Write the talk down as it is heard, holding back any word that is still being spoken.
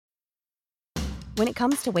When it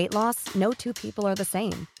comes to weight loss, no two people are the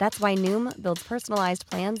same. That's why Noom builds personalized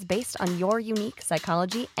plans based on your unique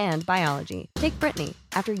psychology and biology. Take Brittany.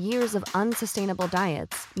 After years of unsustainable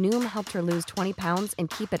diets, Noom helped her lose 20 pounds and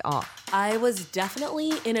keep it off. I was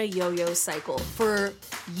definitely in a yo-yo cycle for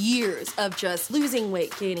years of just losing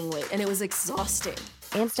weight, gaining weight, and it was exhausting.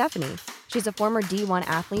 And Stephanie. She's a former D1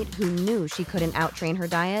 athlete who knew she couldn't outtrain her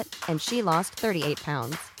diet, and she lost 38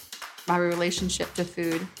 pounds. My relationship to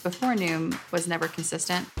food before Noom was never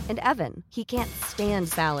consistent. And Evan, he can't stand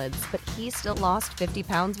salads, but he still lost 50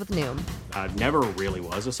 pounds with Noom. I never really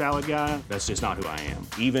was a salad guy. That's just not who I am.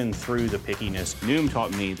 Even through the pickiness, Noom taught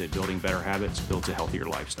me that building better habits builds a healthier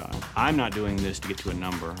lifestyle. I'm not doing this to get to a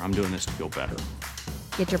number. I'm doing this to feel better.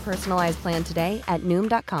 Get your personalized plan today at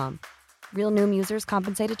Noom.com. Real Noom users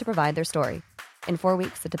compensated to provide their story. In 4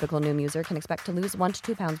 weeks, the typical Noom user can expect to lose 1 to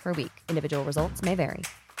 2 pounds per week. Individual results may vary.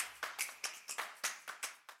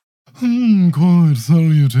 Good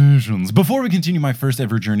salutations. Before we continue my first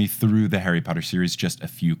ever journey through the Harry Potter series, just a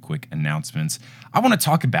few quick announcements. I want to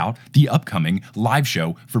talk about the upcoming live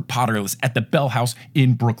show for Potterless at the Bell House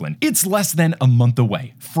in Brooklyn. It's less than a month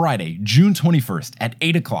away. Friday, June 21st at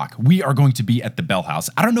 8 o'clock, we are going to be at the Bell House.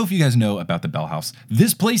 I don't know if you guys know about the Bell House.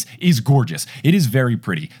 This place is gorgeous. It is very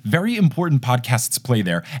pretty. Very important podcasts play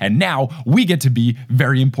there. And now we get to be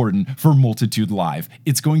very important for Multitude Live.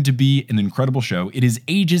 It's going to be an incredible show. It is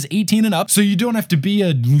ages 18 and up, so you don't have to be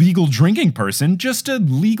a legal drinking person, just a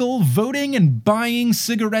legal voting and buying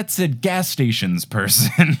cigarettes at gas stations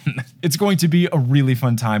person. It's going to be a really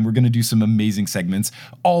fun time. We're going to do some amazing segments.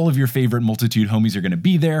 All of your favorite Multitude homies are going to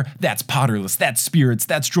be there. That's Potterless, that's Spirits,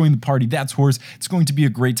 that's Join the Party, that's Horse. It's going to be a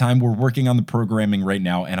great time. We're working on the programming right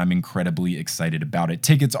now, and I'm incredibly excited about it.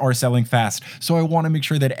 Tickets are selling fast, so I want to make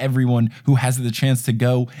sure that everyone who has the chance to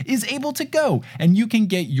go is able to go, and you can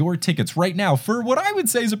get your tickets right now for what I would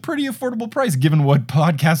say is a pretty affordable price given what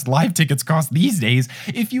podcast live tickets cost these days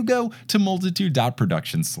if you go to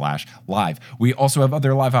multitude.production/live. We also have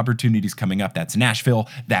other live opportunities coming up. That's Nashville,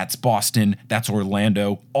 that's Boston, that's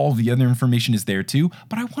Orlando. All the other information is there too,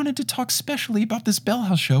 but I wanted to talk specially about this Bell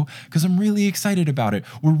House show because I'm really excited about it.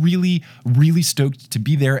 We're really, really stoked to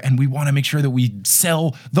be there, and we want to make sure that we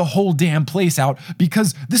sell the whole damn place out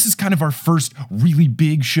because this is kind of our first really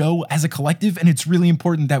big show as a collective, and it's really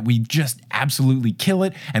important that we just absolutely kill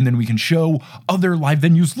it, and then we can show other live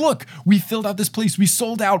venues, look, we filled out this place, we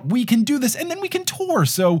sold out, we can do this, and then we can tour.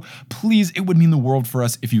 So please, it would mean the world for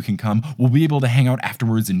us if you can come. We'll be able to hang out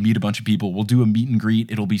afterwards and meet a bunch of people. We'll do a meet and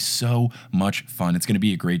greet. It'll be so much fun. It's going to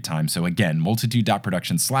be a great time. So again,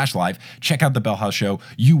 multitude.production/live. Check out the Bell House show.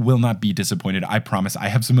 You will not be disappointed. I promise. I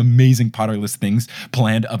have some amazing Potterless things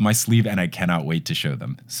planned up my sleeve, and I cannot wait to show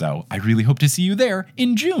them. So I really hope to see you there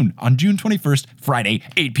in June, on June 21st, Friday,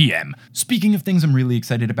 8 p.m. Speaking of things I'm really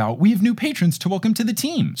excited about, we have new patrons to welcome to the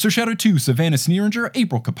team. So shout out to Savannah Sneeringer,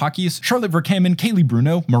 April Kapakias, Charlotte Verkaman, Kaylee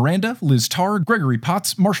Bruno, Miranda, Liz Tarr, Gregory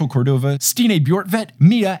Potts, Marshall Cordova, Stine Bjortvet,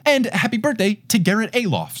 Mia, and a happy birthday to Garrett A.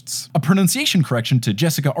 Lofts. A pronunciation correction to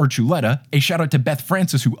Jessica Archuleta, a shout out to Beth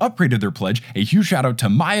Francis who upgraded their pledge, a huge shout out to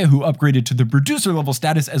Maya who upgraded to the producer level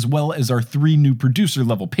status, as well as our 3 new producer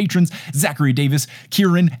level patrons, Zachary Davis,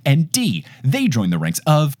 Kieran, and Dee. They joined the ranks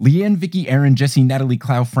of Leanne, Vicky, Aaron, Jesse, Natalie,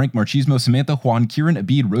 Clow, Frank, Marchismo, Samantha, Juan, Kieran,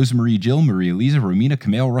 Abid, Rosemary, Jill, Maria Lisa, Romina,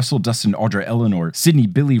 Camille, Russell, Dustin, Audra, Eleanor, Sydney,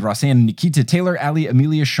 Billy, Rosanne, Nikita, Taylor, Ali,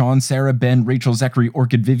 Amelia, Sean, Sarah, Ben, Rachel, Zachary,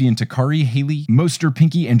 Orchid, Vivian, Takari, Haley, Moster,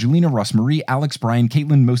 Pinky, Angelina, Ross Marie, Alex, Brian,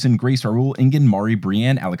 Caitlin, Mosin, Grace, Raul, Ingen, Mari,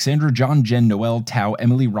 Brianne, Alexandra, John, Jen, Noel, Tao,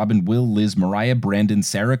 Emily, Robin, Will, Liz, Mariah, Brandon,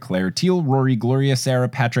 Sarah, Claire, Teal, Rory, Gloria, Sarah,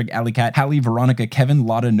 Patrick, Alicat, Hallie, Veronica, Kevin,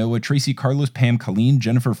 Lotta, Noah, Tracy, Carlos, Pam, Colleen,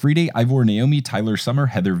 Jennifer, Friday, Ivor, Naomi, Tyler, Summer,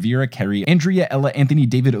 Heather, Vera, Carrie, Andrea, Ella, Anthony,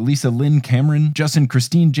 David, Elisa, Lynn, Cameron, Justin,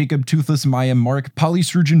 Christine, Jacob, Toothless, Maya, Mark, Polly,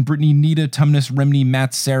 Surgeon, Brittany, Nita, Tumnus, Remney,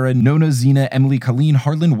 Matt, Sarah, Nona, Zena, Emily, Colleen,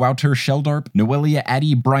 Harlan, Wouter, Sheldarp, Noelia,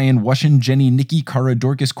 Addie, Brian, Wushin, Jenny, Nikki, Cara,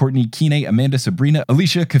 Dorcas, Courtney, Kine, Amanda, Sabrina,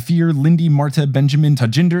 Alicia, Kafir, Lindy, Marta, Benjamin,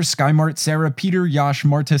 Tajinder, Skymart, Sarah, Peter, Yash,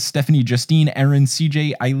 Marta, Stephanie, Justine, Aaron,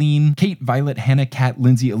 CJ, Eileen, Kate, Violet, Hannah, Kat,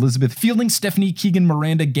 Lindsay, Elizabeth, Fielding, Stephanie, Keegan,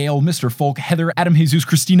 Miranda, Gail, Mr. Folk, Heather, Adam, Jesus,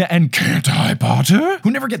 Christina, and Can't I, Potter?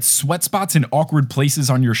 Who never gets sweat spots in awkward places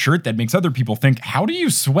on your shirt that makes other people think, how do you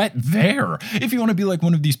sweat there? If you want to be like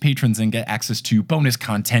one of these patrons and get access to bonus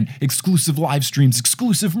content, exclusive live streams,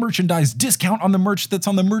 exclusive merchandise, discount on the merch that's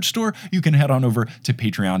on the merch store, you can head on over to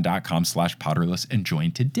patreon.com/Potterless and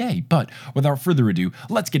join today. But without further ado,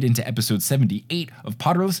 let's get into episode 78 of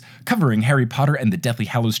Potterless, covering Harry Potter and the Deathly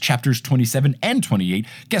Hallows chapters 27 and 28,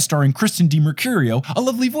 guest starring Kristen DiMercurio, a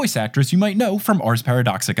lovely voice actress you might know from Ars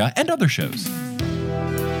Paradoxica and other shows.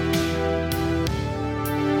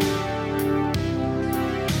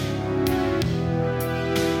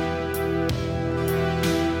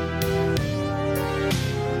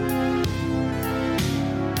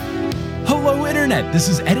 internet. This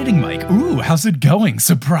is Editing Mike. Ooh, how's it going?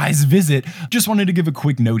 Surprise visit. Just wanted to give a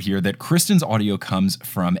quick note here that Kristen's audio comes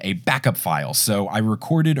from a backup file. So I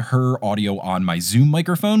recorded her audio on my Zoom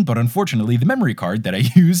microphone, but unfortunately the memory card that I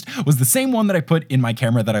used was the same one that I put in my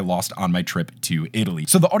camera that I lost on my trip to Italy.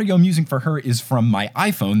 So the audio I'm using for her is from my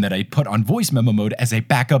iPhone that I put on voice memo mode as a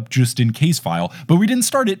backup just in case file, but we didn't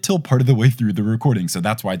start it till part of the way through the recording. So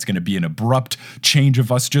that's why it's going to be an abrupt change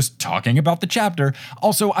of us just talking about the chapter.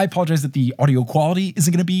 Also, I apologize that the audio quality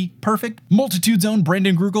isn't going to be perfect. Multitude's own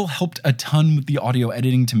Brandon Grugel helped a ton with the audio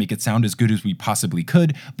editing to make it sound as good as we possibly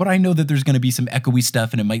could, but I know that there's going to be some echoey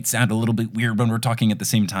stuff and it might sound a little bit weird when we're talking at the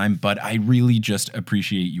same time, but I really just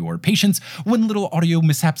appreciate your patience when little audio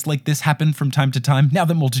mishaps like this happen from time to time. Now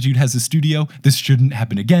that Multitude has a studio, this shouldn't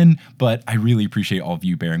happen again, but I really appreciate all of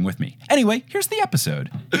you bearing with me. Anyway, here's the episode.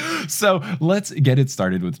 So let's get it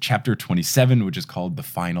started with chapter 27, which is called The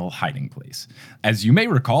Final Hiding Place. As you may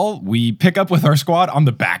recall, we pick up with our squad on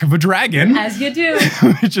the back of a dragon. As you do.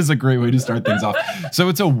 Which is a great way to start things off. So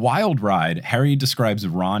it's a wild ride. Harry describes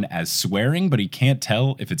Ron as swearing, but he can't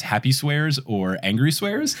tell if it's happy swears or angry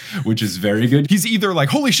swears, which is very good. He's either like,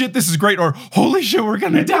 holy shit, this is great, or holy shit, we're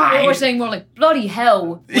gonna die. Or saying more like, bloody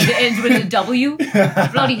hell, when it ends with a W.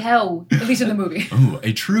 Bloody hell, at least in the movie. Ooh,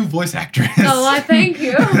 a true voice actress. Oh, I thank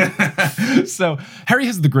you. So Harry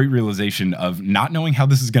has the great realization of not knowing how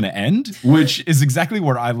this is going to end, which is exactly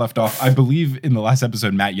where I left off. I believe in the last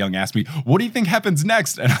episode, Matt Young asked me, what do you think happens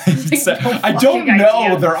next? And I said, I don't know.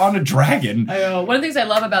 Idea. They're on a dragon. I know. One of the things I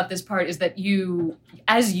love about this part is that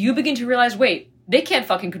as you begin to realize, wait, they can't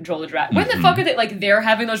fucking control the dragon. When the fuck are they, like, they're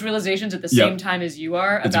having those realizations at the same time as you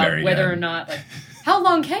are about whether or not, like, how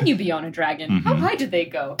long can you be on a dragon? How high do they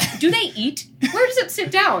go? Do they eat? Where does it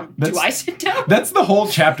sit down? Do I sit down? That's the whole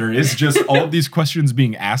chapter, is just all of these questions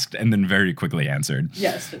being asked and then very quickly answered.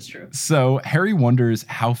 Yes, that's true. So Harry wonders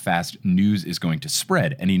how fast news is going to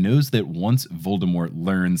spread, and he knows that once Voldemort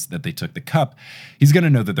learns that they took the cup, he's going to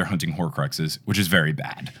know that they're hunting Horcruxes, which is very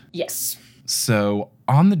bad. Yes. So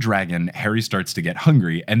on the dragon, Harry starts to get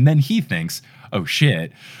hungry, and then he thinks, oh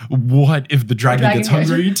shit, what if the dragon gets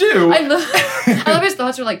hungry too? I love his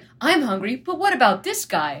thoughts are like, I'm hungry, but what about this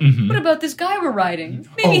guy? What about this guy we're riding?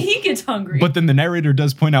 Maybe he gets hungry. But then the narrator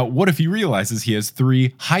does point out, what if he realizes he has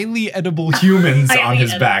 3 highly edible humans on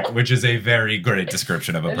his back, which is a very great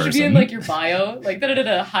description of a person. That should be in like your bio, like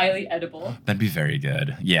highly edible. That'd be very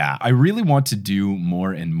good. Yeah, I really want to do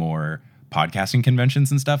more and more podcasting conventions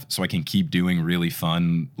and stuff so I can keep doing really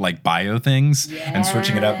fun like bio things and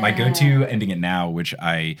switching it up. My go-to Ending It Now, which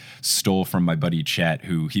I stole from my buddy Chet,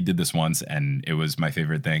 who he did this once and it was my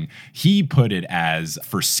favorite thing. He put it as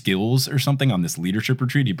for skills or something on this leadership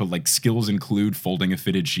retreat. He put like skills include folding a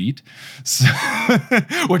fitted sheet, so,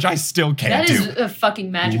 which I still can't do. That is a fucking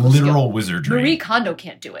magical literal skill. wizardry. Marie Kondo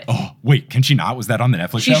can't do it. Oh, wait, can she not? Was that on the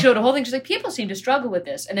Netflix show? She showed a whole thing. She's like, people seem to struggle with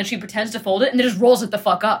this. And then she pretends to fold it and then just rolls it the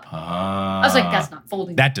fuck up. I was like, that's not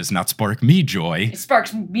folding. That does not spark me joy. It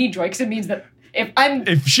sparks me joy because it means that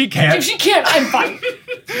if she can't, I'm fine.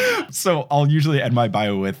 So I'll usually end my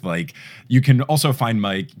bio with like, you can also find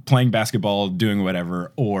Mike playing basketball, doing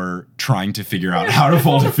whatever, or trying to figure out how to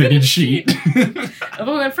fold a fitted sheet. We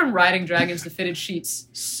went from riding dragons to fitted sheets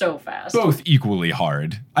so fast. Both equally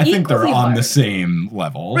hard. I think they're on the same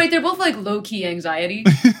level. Right, they're both like low-key anxiety,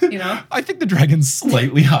 you know? I think the dragon's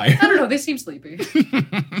slightly higher. I don't know, they seem sleepy.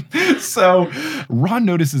 So Ron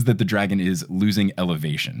notices that the dragon is losing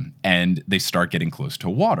elevation, and they start getting close to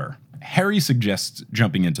water. Harry suggests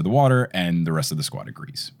jumping into the water, and the rest of the squad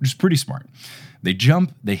agrees, which is pretty smart. They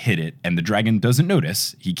jump, they hit it, and the dragon doesn't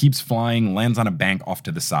notice. He keeps flying, lands on a bank off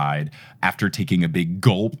to the side. After taking a big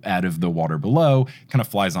gulp out of the water below, kind of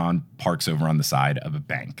flies on, parks over on the side of a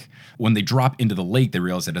bank. When they drop into the lake, they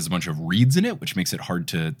realize it has a bunch of reeds in it, which makes it hard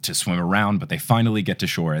to swim around, but they finally get to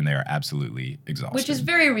shore, and they are absolutely exhausted. Which is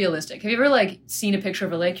very realistic. Have you ever, like, seen a picture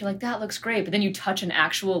of a lake? You're like, that looks great, but then you touch an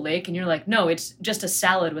actual lake, and you're like, no, it's just a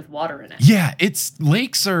salad with water in it. Yeah,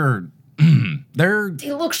 lakes are...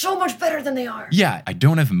 They look so much better than they are. Yeah, I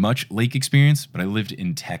don't have much lake experience, but I lived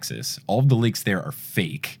in Texas. All of the lakes there are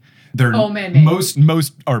fake. They're man-made.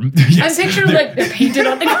 Most are. Yes, I'm picturing like they're painted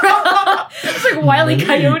on the ground. It's like Wile E.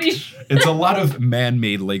 Coyote. It's a lot of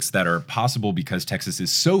man-made lakes that are possible because Texas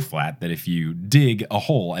is so flat that if you dig a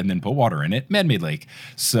hole and then put water in it, man-made lake.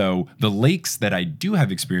 So the lakes that I do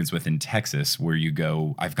have experience with in Texas, where you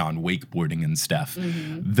go, I've gone wakeboarding and stuff.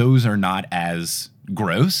 Those are not as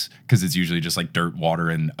gross because it's usually just like dirt, water,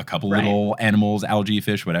 and a couple little animals, algae,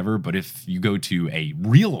 fish, whatever. But if you go to a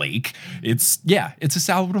real lake, it's a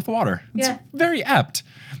salad with water. It's very apt.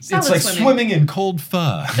 Salad it's like swimming in cold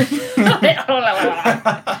pho.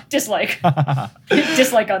 Dislike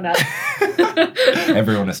on that.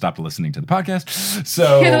 Everyone has stopped listening to the podcast.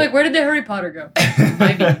 So they're like, where did the Harry Potter go?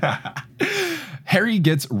 Harry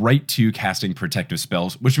gets right to casting protective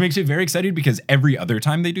spells, which makes me very excited because every other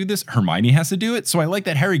time they do this, Hermione has to do it. So I like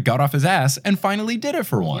that Harry got off his ass and finally did it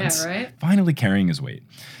for once. Yeah, right? Finally carrying his weight.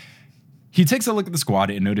 He takes a look at the squad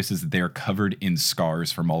and notices that they are covered in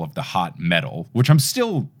scars from all of the hot metal, which I'm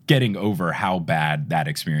still getting over how bad that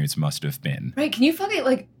experience must have been. Right, can you fucking,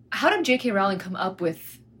 like, how did J.K. Rowling come up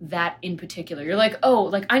with that in particular? You're like, oh,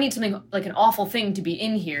 like, I need something, like, an awful thing to be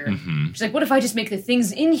in here. Mm-hmm. She's like, what if I just make the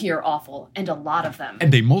things in here awful, and a lot of them?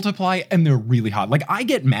 And they multiply, and they're really hot. Like, I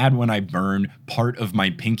get mad when I burn part of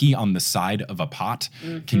my pinky on the side of a pot.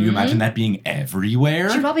 Mm-hmm. Can you imagine that being everywhere?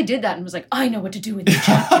 She probably did that and was like, I know what to do with this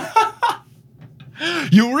jacket.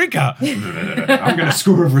 Eureka! I'm going to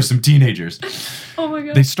screw over some teenagers. Oh my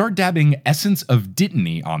God. They start dabbing essence of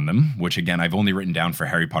dittany on them, which again, I've only written down for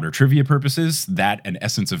Harry Potter trivia purposes. That and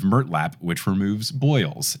essence of murtlap, which removes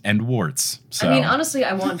boils and warts. So, I mean, honestly,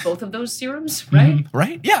 I want both of those serums, right?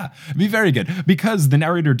 Right? Yeah. It'd be very good. Because the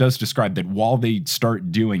narrator does describe that while they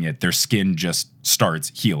start doing it, their skin just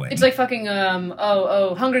starts healing. It's like fucking,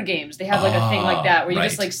 Hunger Games. They have like a thing like that where you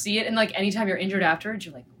just like see it and like anytime you're injured afterwards,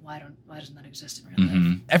 you're like, why doesn't that exist in real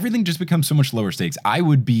life? Everything just becomes so much lower stakes. I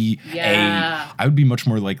would be much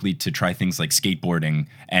more likely to try things like skateboarding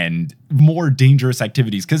and more dangerous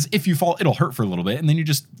activities because if you fall, it'll hurt for a little bit and then you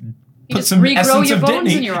just put some essence of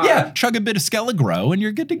dittany. Yeah, chug a bit of Skelegro and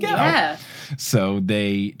you're good to go. Yeah. So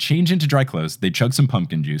they change into dry clothes. They chug some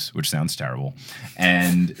pumpkin juice, which sounds terrible.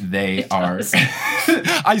 And they are...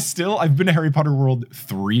 I've been to Harry Potter World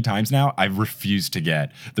 3 times now. I've refused to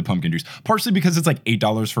get the pumpkin juice. Partially because it's like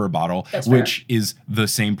 $8 for a bottle, which is the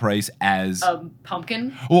same price as...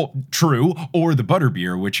 pumpkin? Well, true. Or the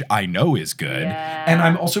butterbeer, which I know is good. Yeah. And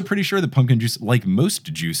I'm also pretty sure the pumpkin juice, like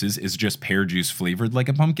most juices, is just pear juice flavored like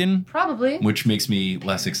a pumpkin. Probably. Which makes me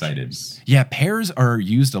less excited. Yeah, pears are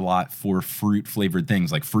used a lot for fruit-flavored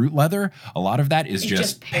things. Like fruit leather, a lot of that is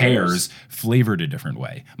just pears flavored a different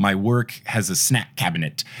way. My work has a snack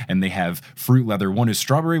cabinet, and they have fruit leather. One is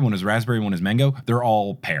strawberry, one is raspberry, one is mango. They're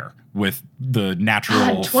all pear with the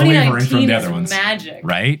natural flavoring from the other ones. Magic.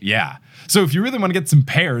 Right? Yeah. So if you really want to get some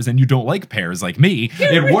pears and you don't like pears like me,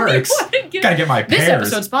 it works. Gotta get my pears. This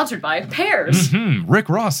episode's sponsored by pears. Mm-hmm. Rick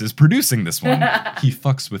Ross is producing this one. He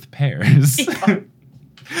fucks with pears.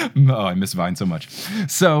 Oh, I miss Vine so much.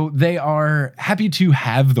 So they are happy to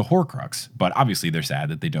have the Horcrux, but obviously they're sad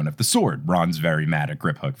that they don't have the sword. Ron's very mad at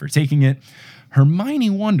Griphook for taking it. Hermione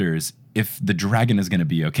wonders if the dragon is going to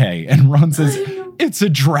be okay. And Ron says, it's a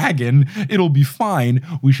dragon. It'll be fine.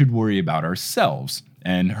 We should worry about ourselves.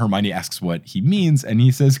 And Hermione asks what he means, and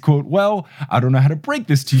he says, quote, well, I don't know how to break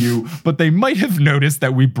this to you, but they might have noticed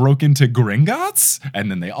that we broke into Gringotts. And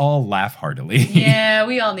then they all laugh heartily. Yeah,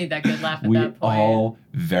 we all need that good laugh at that point. We all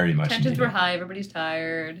very much Tensions need were it. high, everybody's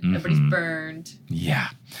tired, everybody's burned. Yeah.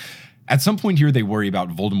 At some point here, they worry about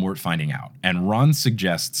Voldemort finding out, and Ron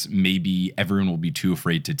suggests maybe everyone will be too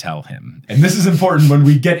afraid to tell him. And this is important when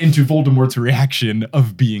we get into Voldemort's reaction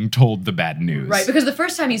of being told the bad news. Right, because the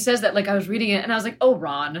first time he says that, like, I was reading it, and I was like, oh,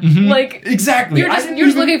 Ron. Like, exactly. You're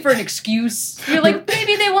just looking for an excuse. You're like,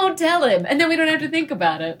 maybe they won't tell him, and then we don't have to think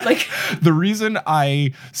about it. Like, the reason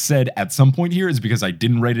I said at some point here is because I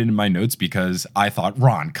didn't write it in my notes because I thought,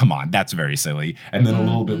 Ron, come on, that's very silly. And then a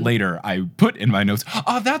little bit later, I put in my notes,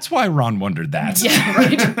 oh, that's why Ron wondered that. Yeah,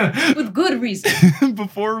 right. With good reason.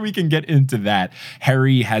 Before we can get into that,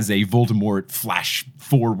 Harry has a Voldemort flash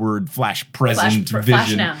forward, flash present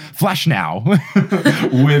vision. Flash now.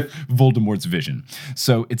 With Voldemort's vision.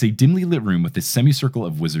 So it's a dimly lit room with a semicircle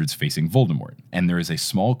of wizards facing Voldemort. And there is a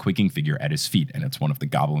small quaking figure at his feet, and it's one of the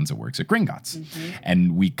goblins that works at Gringotts.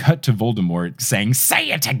 And we cut to Voldemort saying, say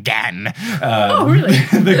it again! Oh, really?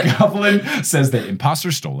 The goblin says that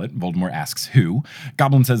imposter stole it. Voldemort asks who.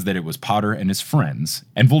 Goblin says that it was Potter and his friends.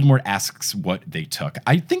 And Voldemort asks what they took.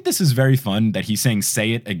 I think this is very fun that he's saying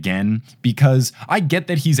say it again, because I get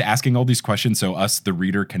that he's asking all these questions so us, the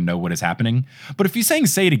reader, can know what is happening. But if he's saying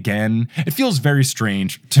say it again, it feels very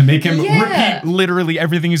strange to make him repeat literally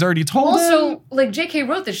everything he's already told him. Also, like, J.K.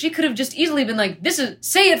 wrote this. She could have just easily been like,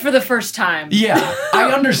 say it for the first time. Yeah,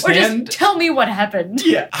 I understand. Or just tell me what happened.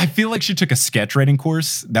 Yeah, I feel like she took a sketch writing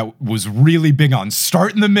course that was really big on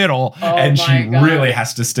start in the middle, and she really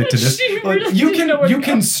has to stick to this. Really You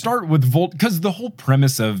can start with because the whole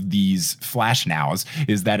premise of these flash nows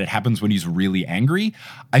is that it happens when he's really angry.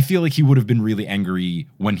 I feel like he would have been really angry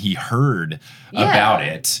when he heard about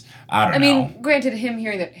it. I mean, granted, him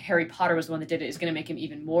hearing that Harry Potter was the one that did it is going to make him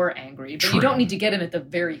even more angry. But True. you don't need to get him at the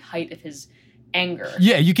very height of his anger.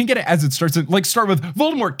 Yeah, you can get it as it starts. Start with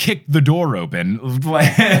Voldemort kicked the door open.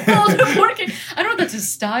 I don't know if that's his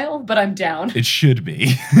style, but I'm down. It should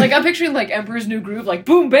be. Like, I'm picturing, like, Emperor's New Groove, like,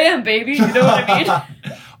 boom, bam, baby. You know what I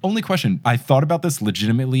mean? Only question. I thought about this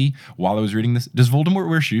legitimately while I was reading this. Does Voldemort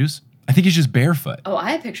wear shoes? I think he's just barefoot. Oh,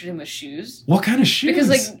 I pictured him with shoes. What kind of shoes? Because,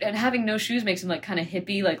 like, and having no shoes makes him, like, kind of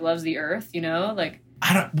hippie, like, loves the earth, you know? Like,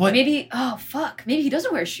 maybe he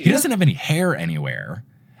doesn't wear shoes. He doesn't have any hair anywhere.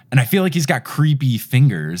 And I feel like he's got creepy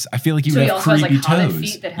fingers. I feel like he would have creepy has, like, toes.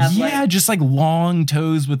 Feet that have, just like long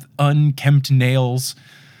toes with unkempt nails.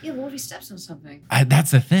 Yeah, what if he steps on something?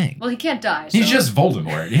 That's the thing. Well, he can't die. So. He's just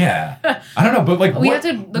Voldemort, yeah. I don't know, but like, we have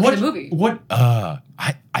to look at the movie.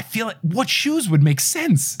 I feel like, what shoes would make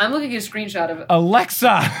sense? I'm looking at a screenshot of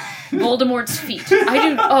Alexa. Voldemort's feet.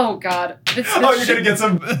 Oh, God. You're going to get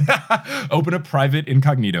some... Open a private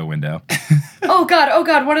incognito window. Oh,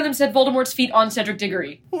 God. One of them said Voldemort's feet on Cedric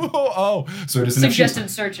Diggory. So it doesn't suggested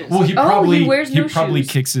searches. Well, he wears no shoes. He probably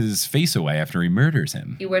kicks his face away after he murders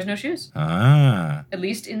him. He wears no shoes. At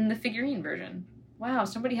least in the figurine version. Wow,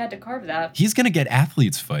 somebody had to carve that. He's going to get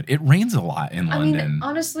athlete's foot. It rains a lot in London. I mean,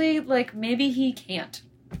 honestly, like, maybe he can't.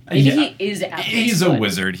 Maybe he is athlete's He's foot. A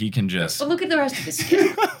wizard. He can just... But look at the rest of his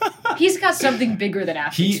skin. He's got something bigger than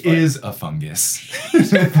athlete's foot. He is a fungus.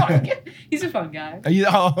 He's a fun guy.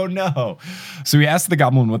 Oh, no. So he asks the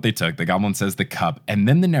goblin what they took. The goblin says the cup. And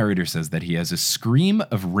then the narrator says that he has a scream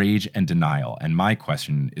of rage and denial. And my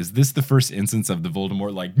question, is this the first instance of the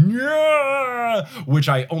Voldemort like, yeah, which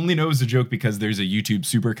I only know is a joke because there's a YouTube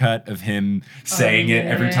supercut of him saying it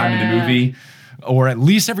every time in the movie. Or at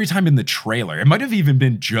least every time in the trailer. It might have even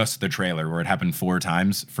been just the trailer where it happened 4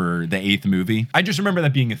 times for the 8th movie. I just remember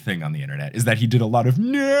that being a thing on the internet, is that he did a lot of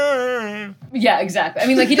nah. Yeah, exactly. I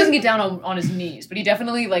mean, like, he doesn't get down on his knees, but he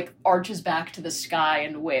definitely, like, arches back to the sky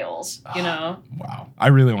and wails, you know? Wow. I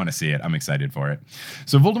really want to see it. I'm excited for it.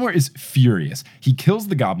 So Voldemort is furious. He kills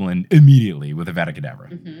the goblin immediately with a Vada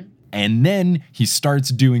Kedavra. Mm-hmm. And then he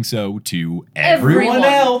starts doing so to everyone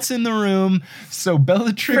else in the room. So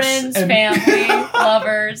Bellatrix friends, family,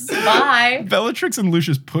 lovers, bye. Bellatrix and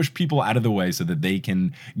Lucius push people out of the way so that they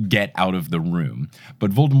can get out of the room.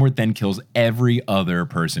 But Voldemort then kills every other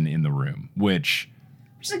person in the room, which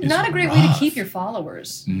is like not a great way to keep your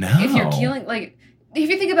followers. No. If you're killing, like... If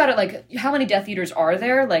you think about it, like, how many Death Eaters are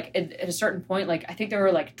there? Like, at a certain point, like, I think there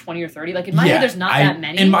were, like, 20 or 30. Like, in my head, there's not that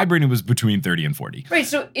many. In my brain, it was between 30 and 40. Right,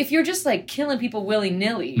 so if you're just, like, killing people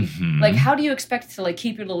willy-nilly, like, how do you expect to, like,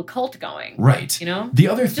 keep your little cult going? Right. You know? The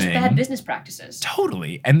other it's thing... just bad business practices.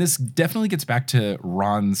 Totally. And this definitely gets back to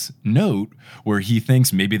Ron's note, where he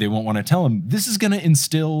thinks maybe they won't want to tell him, this is going to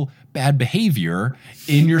instill bad behavior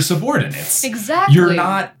in your subordinates. Exactly. You're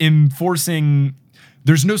not enforcing...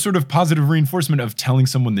 There's no sort of positive reinforcement of telling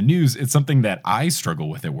someone the news. It's something that I struggle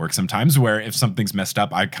with at work sometimes, where if something's messed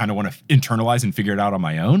up, I kind of want to internalize and figure it out on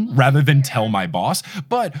my own rather than tell my boss.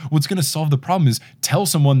 But what's going to solve the problem is tell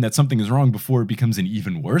someone that something is wrong before it becomes an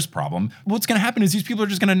even worse problem. What's going to happen is these people are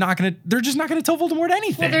just going to they're just not going to tell Voldemort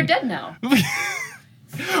anything. Well, they're dead now.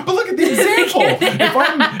 But look at the example.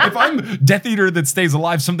 if I'm Death Eater that stays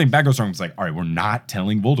alive, something bad goes wrong. It's like, all right, we're not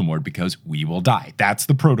telling Voldemort because we will die. That's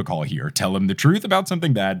the protocol here. Tell him the truth about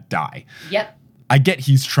something bad, die. Yep. I get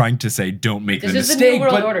he's trying to say don't make the mistake. This is the New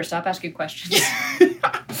World Order. Stop asking questions.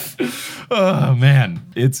 Oh, man.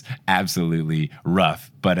 It's absolutely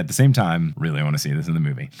rough. But at the same time, really want to see this in the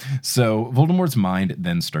movie. So Voldemort's mind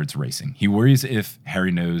then starts racing. He worries if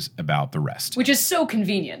Harry knows about the rest. Which is so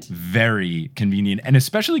convenient. Very convenient. And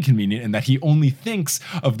especially convenient in that he only thinks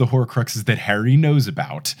of the Horcruxes that Harry knows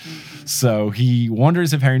about. Mm-hmm. So he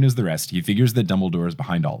wonders if Harry knows the rest. He figures that Dumbledore is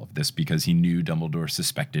behind all of this because he knew Dumbledore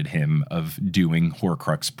suspected him of doing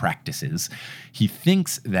Horcrux practices. He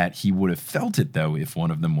thinks that he would have felt it, though, if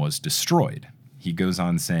one of them was destroyed. He goes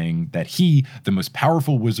on saying that he, the most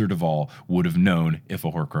powerful wizard of all, would have known if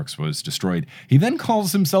a Horcrux was destroyed. He then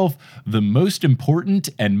calls himself the most important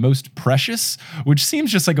and most precious, which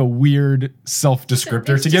seems just like a weird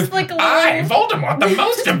self-descriptor to give. Like I, Voldemort, the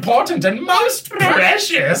most important and most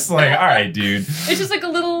precious. Like, all right, dude. It's just like a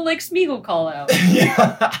little, like, Smeagol call out.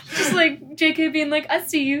 Yeah. Just like JK being like, I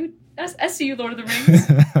see you. I see you, Lord of the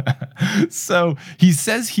Rings. So he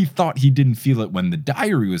says he thought he didn't feel it when the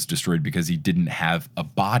diary was destroyed because he didn't have a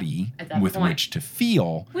body with which to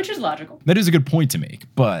feel. Which is logical. That is a good point to make,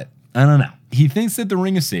 but I don't know. He thinks that the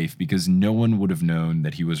ring is safe because no one would have known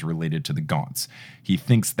that he was related to the Gaunts. He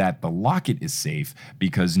thinks that the locket is safe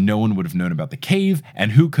because no one would have known about the cave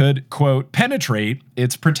and who could, quote, penetrate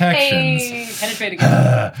its protections. Hey, penetrate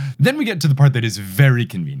again. Then we get to the part that is very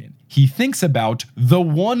convenient. He thinks about the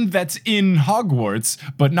one that's in Hogwarts,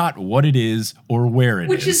 but not what it is or where it is.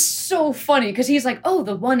 Which is so funny, because he's like, oh,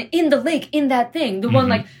 the one in the lake, in that thing. The one,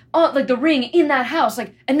 like, oh, like the ring in that house.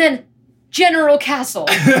 Like, and then General Castle.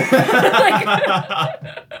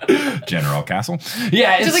 General Castle?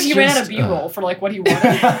 Yeah, it's just like he ran out of B-roll for, like, what he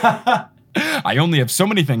wanted. I only have so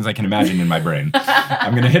many things I can imagine in my brain.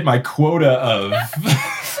 I'm going to hit my quota of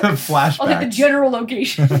flashbacks. I'll take the general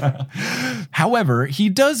location. However, he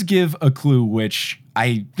does give a clue which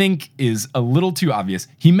I think is a little too obvious.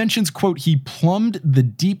 He mentions, quote, he plumbed the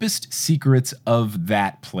deepest secrets of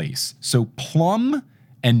that place. So plumb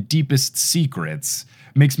and deepest secrets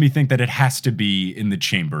makes me think that it has to be in the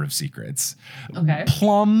Chamber of Secrets. Okay.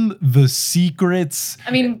 Plumb the secrets.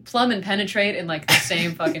 I mean, plumb and penetrate in like the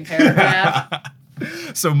same fucking paragraph.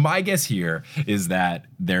 So my guess here is that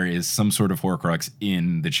there is some sort of Horcrux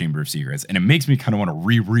in the Chamber of Secrets, and it makes me kind of want to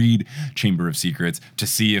reread Chamber of Secrets to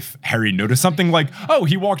see if Harry noticed something like, oh,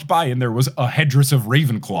 he walked by and there was a headdress of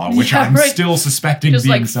Ravenclaw, which I'm still suspecting just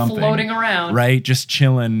being like something. Floating around. Right? Just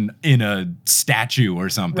chilling in a statue or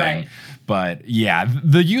something. Right. But yeah,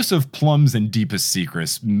 the use of plums and deepest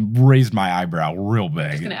secrets raised my eyebrow real big.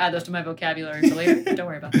 I'm just going to add those to my vocabulary for later. Don't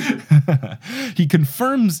worry about that. He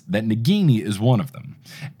confirms that Nagini is one of them,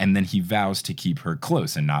 and then he vows to keep her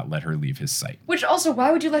close and not let her leave his sight. Which also,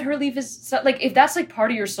 why would you let her leave his sight? Like, if that's like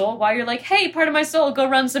part of your soul, why you're like, hey, part of my soul, go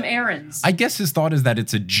run some errands. I guess his thought is that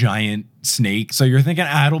it's a giant snake, so you're thinking,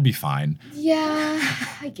 it'll be fine. Yeah,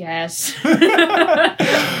 I guess.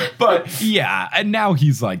 But yeah, and now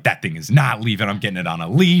he's like, that thing is not leaving. I'm getting it on a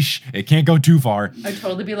leash. It can't go too far. I'd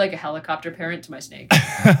totally be like a helicopter parent to my snake.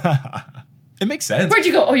 It makes sense. Where'd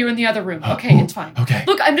you go? Oh, you're in the other room. Okay, it's fine. Okay.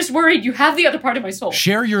 Look, I'm just worried. You have the other part of my soul.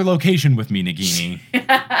 Share your location with me, Nagini.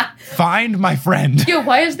 Find my friend. Yo,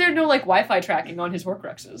 why is there no like Wi-Fi tracking on his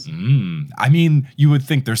Horcruxes? I mean, you would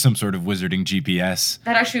think there's some sort of wizarding GPS.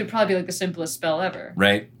 That actually would probably be like the simplest spell ever.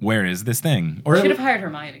 Right? Where is this thing? Or should have hired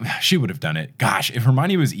Hermione. She would have done it. Gosh, if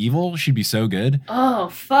Hermione was evil, she'd be so good. Oh,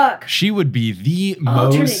 fuck. She would be the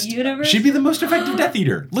alternate universe? She'd be the most effective Death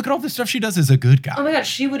Eater. Look at all the stuff she does as a good guy. Oh my god,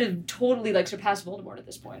 she would have totally like surpassed Voldemort at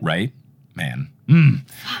this point. Right? Man.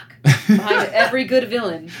 Fuck. Behind every good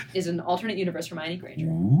villain is an alternate universe Hermione Granger.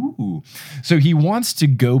 Ooh. So he wants to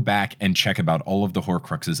go back and check about all of the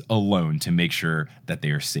Horcruxes alone to make sure that they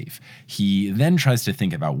are safe. He then tries to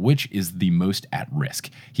think about which is the most at risk.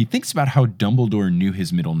 He thinks about how Dumbledore knew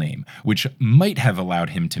his middle name, which might have allowed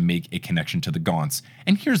him to make a connection to the Gaunts.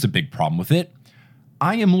 And here's a big problem with it.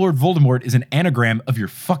 I am Lord Voldemort is an anagram of your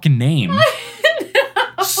fucking name.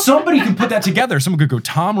 Somebody can put that together. Someone could go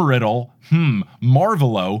Tom Riddle,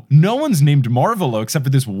 Marvolo. No one's named Marvolo except for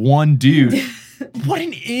this one dude. What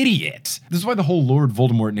an idiot. This is why the whole Lord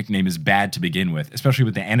Voldemort nickname is bad to begin with, especially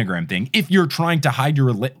with the anagram thing. If you're trying to hide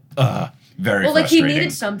your very well, like frustrating. he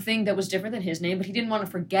needed something that was different than his name, but he didn't want to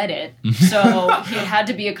forget it. So it had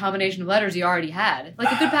to be a combination of letters he already had.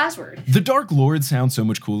 Like a good password. The Dark Lord sounds so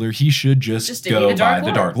much cooler. He should just go by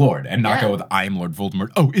the Dark Lord and not go with I am Lord Voldemort.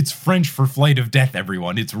 Oh, it's French for Flight of Death,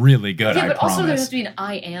 everyone. It's really good, yeah, but I also there promise. has to be an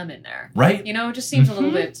I am in there. Right? You know, it just seems a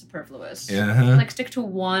little bit superfluous. Like stick to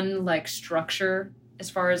one like structure as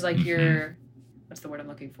far as like your, what's the word I'm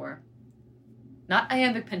looking for? Not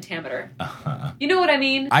iambic pentameter. You know what I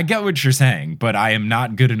mean? I get what you're saying, but I am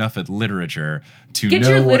not good enough at literature to get know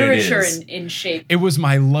your what literature it is. in shape. It was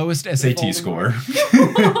my lowest SAT score.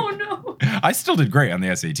 Oh no! I still did great on the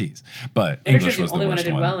SATs, but English was the only one I worst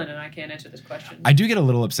did one. well in, and I can't answer this question. I do get a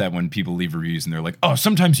little upset when people leave reviews and they're like, "Oh,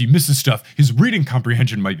 sometimes he misses stuff. His reading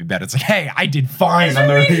comprehension might be bad." It's like, "Hey, I did fine on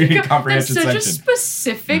the reading comprehension section." That's such a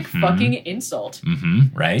specific fucking insult.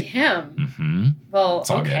 Right? Damn. Well, It's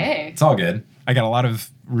all okay. good. It's all good. I got a lot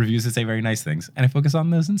of reviews that say very nice things, and I focus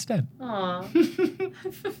on those instead. Aw.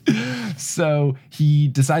 So he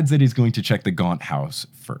decides that he's going to check the Gaunt house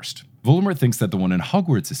first. Voldemort thinks that the one in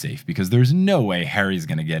Hogwarts is safe because there's no way Harry's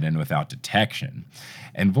going to get in without detection.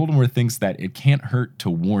 And Voldemort thinks that it can't hurt to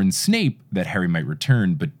warn Snape that Harry might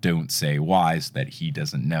return, but don't say why, so that he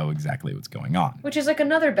doesn't know exactly what's going on. Which is like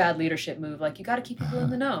another bad leadership move. Like, you got to keep people in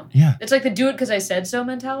the know. Yeah. It's like the do it because I said so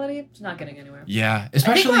mentality. It's not getting anywhere. Yeah,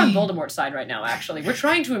 especially... I think we're on Voldemort's side right now, actually. We're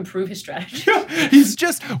trying to improve his strategy.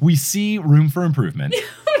 We see room for improvement.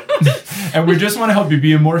 And we just want to help you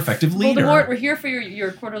be a more effective leader. Voldemort, we're here for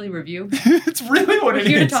your quarterly review. It's really what it is. We're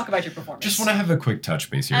here to talk about your performance. Just want to have a quick touch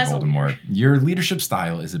base here, As Voldemort. Your leadership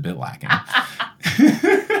style is a bit lacking.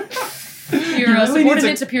 Your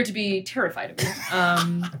subordinates appear to be terrified of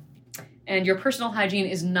you. And your personal hygiene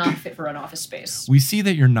is not fit for an office space. We see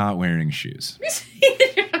that you're not wearing shoes.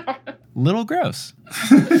 Little gross.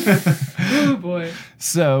 Oh, boy.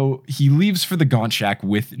 So he leaves for the Gaunt Shack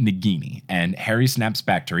with Nagini, and Harry snaps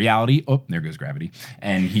back to reality. Oh, there goes gravity.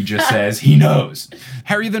 And he just says he knows.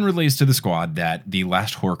 Harry then relays to the squad that the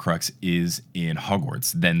last Horcrux is in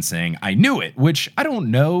Hogwarts, then saying, I knew it, which I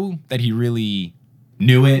don't know that he really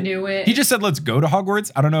knew it. He just said, let's go to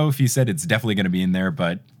Hogwarts. I don't know if he said it's definitely going to be in there,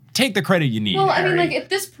 but take the credit you need, Well, Harry. I mean, like, at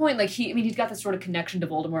this point, like, he's got this sort of connection to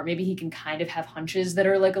Voldemort. Maybe he can kind of have hunches that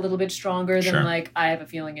are, like, a little bit stronger than, like, I have a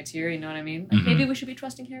feeling it's here, you know what I mean? Like, maybe we should be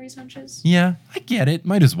trusting Harry's hunches. Yeah, I get it.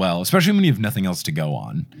 Might as well, especially when you have nothing else to go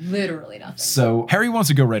on. Literally nothing. So Harry wants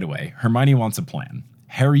to go right away. Hermione wants a plan.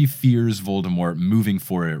 Harry fears Voldemort moving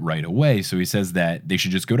for it right away, so he says that they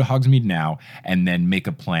should just go to Hogsmeade now and then make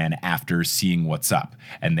a plan after seeing what's up,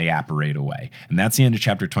 and they apparate away. And that's the end of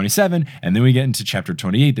chapter 27, and then we get into chapter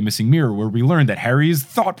 28, The Missing Mirror, where we learn that Harry's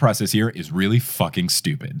thought process here is really fucking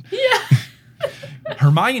stupid. Yeah.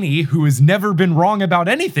 Hermione, who has never been wrong about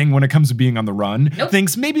anything when it comes to being on the run,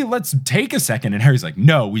 thinks maybe let's take a second. And Harry's like,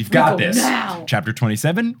 no, we've got this. Now. Chapter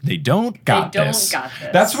 27, they don't got this.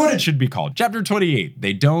 That's what it should be called. Chapter 28,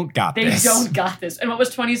 they don't got this. They don't got this. And what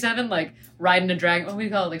was 27? Like riding a dragon. What do we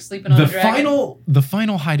call it? Like sleeping on a dragon? The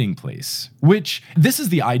final hiding place, which this is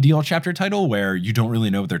the ideal chapter title where you don't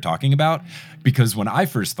really know what they're talking about. Because when I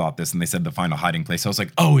first thought this and they said the final hiding place, I was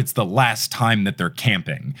like, oh, it's the last time that they're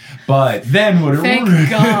camping. But then what Thank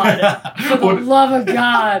God. For the love of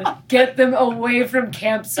God, get them away from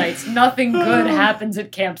campsites. Nothing good happens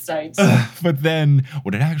at campsites. But then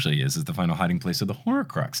what it actually is the final hiding place of the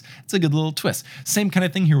Horcrux. It's a good little twist. Same kind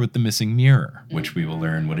of thing here with the missing mirror, which we will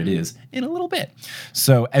learn what it is in a little bit.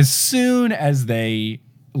 So as soon as they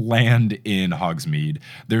land in Hogsmeade,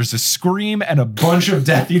 there's a scream and a bunch of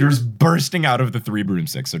Death Eaters bursting out of the three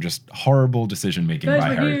broomsticks. So just horrible decision making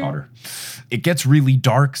by Harry Potter. It gets really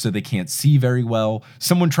dark, so they can't see very well.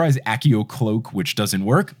 Someone tries Accio Cloak, which doesn't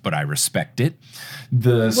work, but I respect it.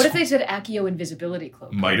 What if they said Accio Invisibility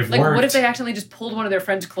Cloak? Might have worked. What if they accidentally just pulled one of their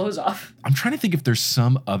friends' clothes off? I'm trying to think if there's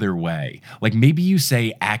some other way. Like maybe you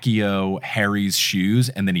say Accio Harry's shoes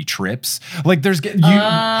and then he trips. Like I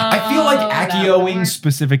feel like Accioing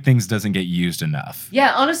specific things doesn't get used enough.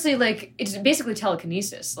 Yeah, honestly, like it's basically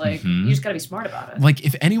telekinesis. Like you just gotta be smart about it. Like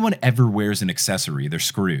if anyone ever wears an accessory, they're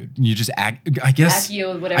screwed. You just I guess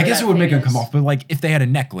Accio, I guess it would make them come off. But like if they had a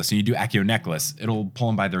necklace and you do Accio necklace, it'll pull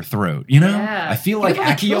them by their throat. You know? Yeah. I feel like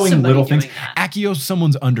Accioing little things. Accio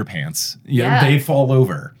someone's underpants. Yeah, they fall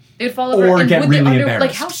over. They'd fall over or get really embarrassed.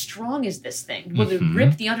 Like how strong is this thing? Will it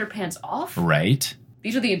rip the underpants off? Right.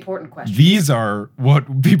 These are the important questions. These are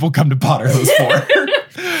what people come to Potterless for.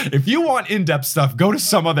 If you want in-depth stuff, go to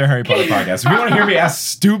some other Harry Potter podcast. If you want to hear me ask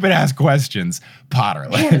stupid-ass questions,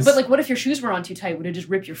 Potterless. Yeah, but like, what if your shoes were on too tight? Would it just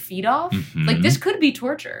rip your feet off? Like, this could be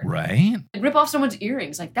torture. Right? Like, rip off someone's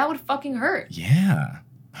earrings. Like, that would fucking hurt. Yeah.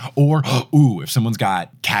 Or, if someo's got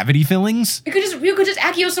cavity fillings. You could just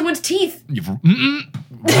Accio someone's teeth.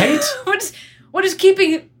 Right? What is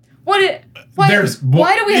keeping... Why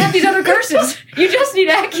do we have these other curses? You just need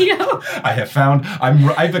Accio. I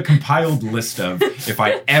have a compiled list of if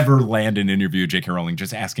I ever land an interview with J.K. Rowling,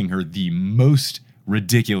 just asking her the most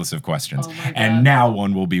ridiculous of questions. Oh my God. And now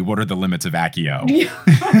one will be, what are the limits of Accio?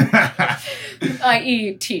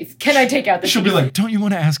 I.e. teeth. Can I take out the She'll teeth? be like, don't you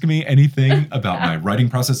want to ask me anything about my writing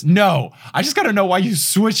process? No. I just got to know why you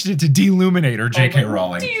switched it to Deluminator, J.K.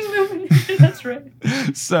 Rowling. Deluminator, that's right.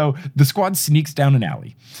 So the squad sneaks down an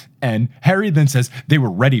alley. And Harry then says, they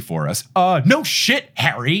were ready for us. No shit,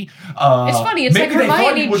 Harry. It's funny. It's like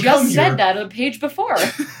Hermione just said that a page before.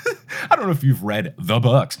 I don't know if you've read the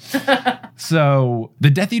books. So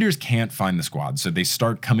the Death Eaters can't find the squad, so they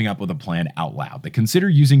start coming up with a plan out loud. They consider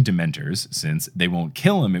using Dementors, since they won't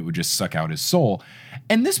kill him, it would just suck out his soul.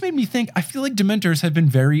 And this made me think, I feel like Dementors have been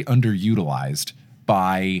very underutilized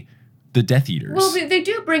by the Death Eaters. Well, they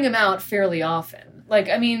do bring him out fairly often. Like,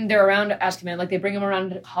 I mean, they're around Azkaban. Like, they bring him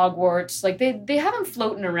around Hogwarts. Like, they have him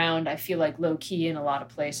floating around, I feel like, low-key in a lot of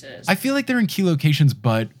places. I feel like they're in key locations,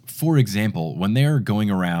 but, for example, when they're going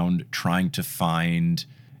around trying to find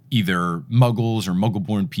either Muggles or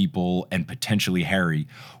Muggle-born people and potentially Harry,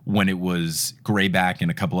 when it was Greyback and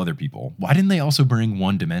a couple other people, why didn't they also bring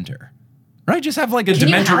one Dementor? Right? Just have, like, a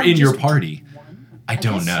Dementor in your party. I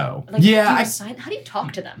don't know. Like, how do you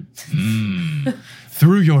talk to them?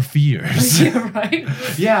 Through your fears. Yeah, right?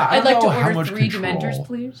 Yeah, I'd like to order how much 3 control. Dementors,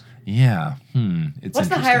 please. Yeah. What's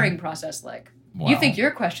the hiring process like? Wow. You think your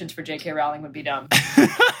questions for J.K. Rowling would be dumb.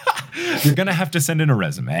 You're going to have to send in a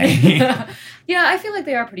resume. Yeah, I feel like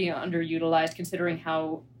they are pretty underutilized considering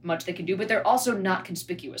how much they can do, but they're also not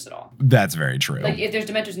conspicuous at all. That's very true. Like, if there's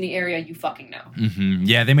Dementors in the area, you fucking know. Mm-hmm.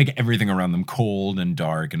 Yeah, they make everything around them cold and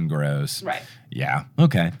dark and gross. Right. Yeah,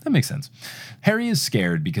 okay, that makes sense. Harry is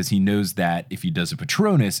scared because he knows that if he does a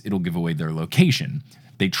Patronus, it'll give away their location.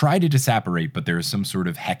 They try to disapparate, but there is some sort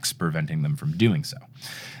of hex preventing them from doing so.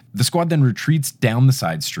 The squad then retreats down the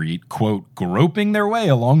side street, quote, groping their way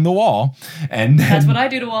along the wall. And then, that's what I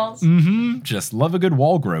do to walls. Just love a good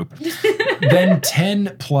wall grope. Then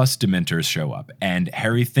 10 plus Dementors show up, and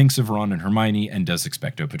Harry thinks of Ron and Hermione and does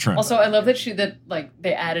Expecto Patronum. Also, I love that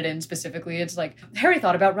they added in specifically. It's like, Harry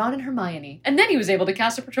thought about Ron and Hermione, and then he was able to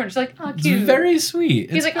cast a Patronus. She's like, oh, cute. It's very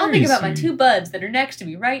sweet. He's like, I'll think about my 2 buds that are next to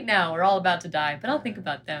me right now. We're all about to die, but I'll think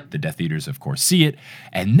about them. The Death Eaters, of course, see it,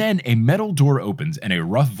 and then a metal door opens, and a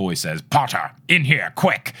rough voice says, Potter, in here,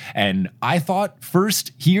 quick. And I thought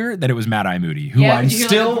first here that it was Mad-Eye Moody, who I'm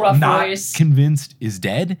still not convinced is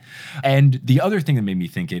dead. And the other thing that made me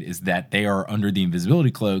think it is that they are under the invisibility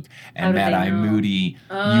cloak, and Mad-Eye Moody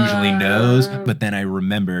usually knows. But then I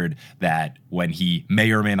remembered that when he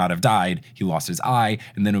may or may not have died, he lost his eye,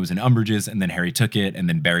 and then it was in Umbridge's, and then Harry took it and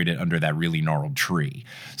then buried it under that really gnarled tree.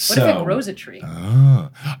 What if it grows a tree?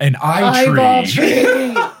 An eyeball tree.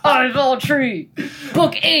 Eyeball tree.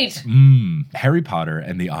 Book 8. Harry Potter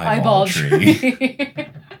and the Eyeball Tree.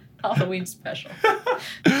 Halloween special.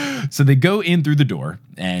 So they go in through the door,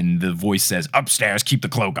 and the voice says, upstairs, keep the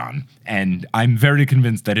cloak on. And I'm very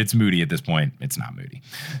convinced that it's Moody at this point. It's not Moody.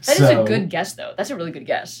 That is a good guess, though. That's a really good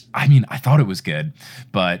guess. I mean, I thought it was good,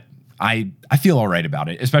 but I feel all right about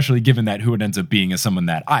it, especially given that who it ends up being is someone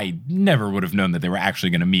that I never would have known that they were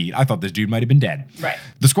actually going to meet. I thought this dude might have been dead. Right.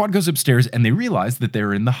 The squad goes upstairs, and they realize that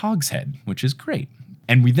they're in the Hogshead, which is great.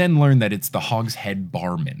 And we then learn that it's the Hogshead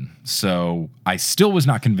barman. So I still was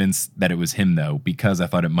not convinced that it was him, though, because I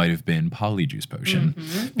thought it might have been Polyjuice Potion.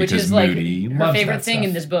 Which is Moody her favorite thing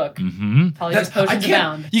in this book. Polyjuice Potions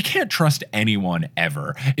abound. You can't trust anyone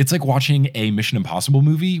ever. It's like watching a Mission Impossible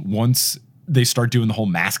movie once they start doing the whole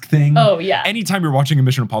mask thing. Oh, yeah. Anytime you're watching a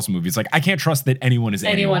Mission Impossible movie, it's like, I can't trust that anyone is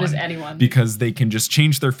anyone. Anyone is anyone. Because they can just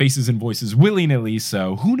change their faces and voices willy-nilly,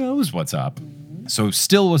 so who knows what's up. So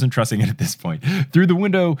still wasn't trusting it at this point. Through the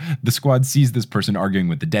window, the squad sees this person arguing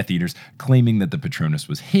with the Death Eaters, claiming that the Patronus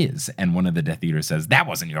was his. And one of the Death Eaters says, that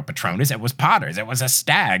wasn't your Patronus, it was Potter's, it was a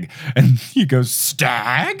stag. And he goes,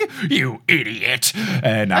 stag? You idiot.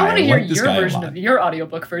 And I want to hear your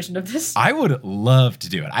audiobook version of this. I would love to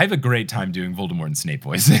do it. I have a great time doing Voldemort and Snape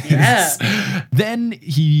voices. Yeah. Then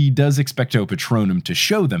he does Expecto Patronum to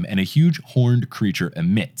show them, and a huge horned creature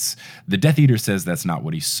emits. The Death Eater says that's not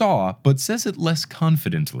what he saw, but says it less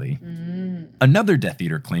confidently. Another Death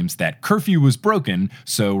Eater claims that curfew was broken,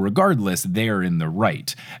 so regardless, they are in the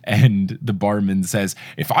right. And the barman says,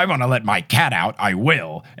 if I want to let my cat out, I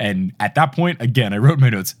will. And at that point, again, I wrote my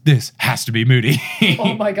notes, this has to be Moody.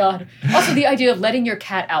 Oh my God. Also, the idea of letting your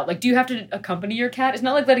cat out. Like, do you have to accompany your cat? It's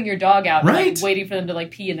not like letting your dog out, right? And, like, waiting for them to, like,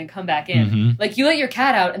 pee and then come back in. Like, you let your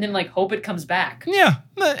cat out and then, like, hope it comes back. Yeah,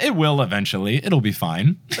 it will eventually. It'll be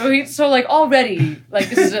fine. So like, already, like,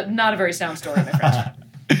 this is not a very sound story, my friend.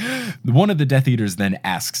 One of the Death Eaters then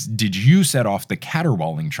asks, did you set off the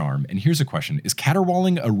caterwauling charm? And here's a question. Is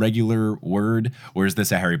caterwauling a regular word, or is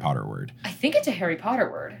this a Harry Potter word? I think it's a Harry Potter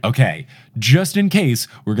word. Okay, just in case,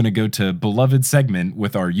 we're going to go to beloved segment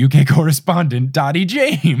with our UK correspondent, Dottie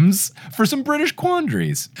James, for some British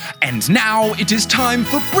quandaries. And now it is time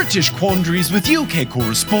for British quandaries with UK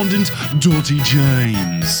correspondent, Dottie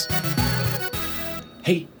James.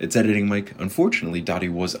 Hey, it's Editing Mike. Unfortunately, Dottie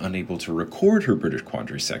was unable to record her British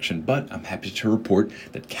Quandary section, but I'm happy to report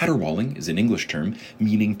that caterwauling is an English term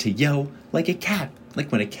meaning to yell like a cat,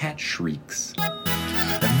 like when a cat shrieks.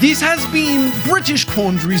 This has been British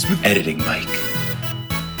Quandaries with Editing Mike.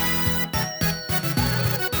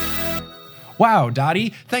 Wow,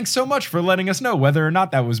 Dottie, thanks so much for letting us know whether or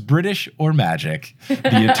not that was British or magic.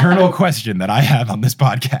 The eternal question that I have on this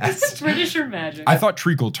podcast. British or magic? I thought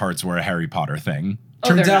treacle tarts were a Harry Potter thing.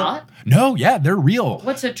 Turns out, not? No, yeah, they're real.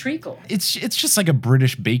 What's a treacle? It's just like a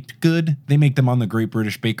British baked good. They make them on the Great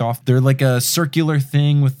British Bake Off. They're like a circular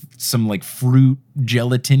thing with some like fruit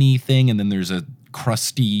gelatiny thing, and then there's a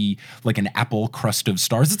crusty, like an apple crust of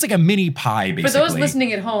stars. It's like a mini pie, basically. For those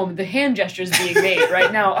listening at home, the hand gestures being made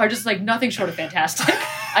right now are just like nothing short of fantastic.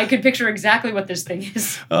 I could picture exactly what this thing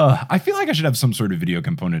is. I feel like I should have some sort of video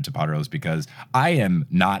component to Potterless because I am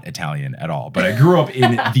not Italian at all, but I grew up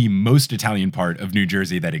in the most Italian part of New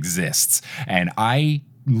Jersey that exists. And I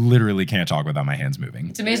literally can't talk without my hands moving.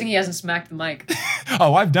 It's amazing he hasn't smacked the mic.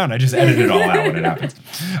 Oh, I've done. I just edit it all out when it happens.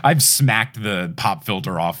 I've smacked the pop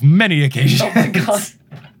filter off many occasions. Oh my God.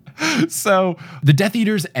 So the Death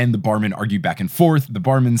Eaters and the barman argue back and forth. The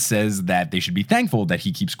barman says that they should be thankful that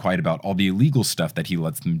he keeps quiet about all the illegal stuff that he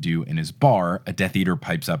lets them do in his bar. A Death Eater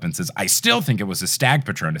pipes up and says, I still think it was a stag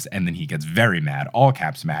Patronus. And then he gets very mad, all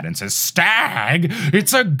caps mad, and says, stag?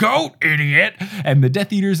 It's a goat, idiot. And the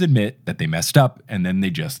Death Eaters admit that they messed up, and then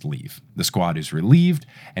they just leave. The squad is relieved,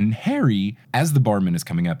 and Harry, as the barman is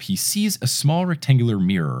coming up, he sees a small rectangular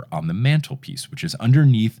mirror on the mantelpiece, which is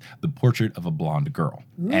underneath the portrait of a blonde girl.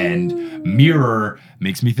 And mirror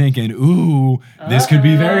makes me thinking, ooh, this could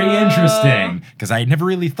be very interesting. Because I had never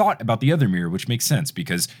really thought about the other mirror, which makes sense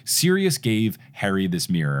because Sirius gave Harry this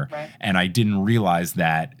mirror. Right. And I didn't realize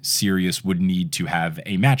that Sirius would need to have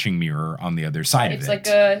a matching mirror on the other side of it. It's like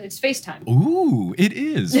it's FaceTime. Ooh, it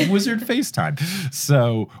is. Wizard FaceTime.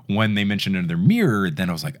 So when they mentioned another mirror, then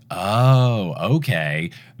I was like, oh,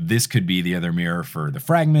 okay. This could be the other mirror for the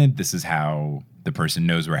fragment. This is how the person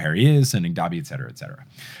knows where Harry is, sending Dobby, etc., etc.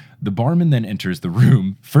 The barman then enters the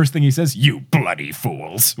room. First thing he says, you bloody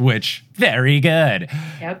fools, which, very good.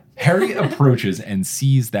 Yep. Harry approaches and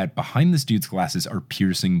sees that behind this dude's glasses are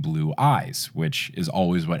piercing blue eyes, which is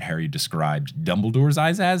always what Harry described Dumbledore's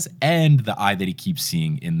eyes as, and the eye that he keeps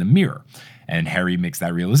seeing in the mirror. And Harry makes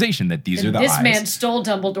that realization that these are the eyes. This man stole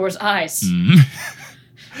Dumbledore's eyes.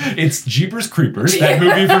 It's Jeepers Creepers, that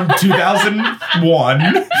movie from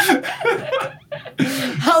 2001.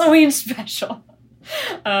 Halloween special.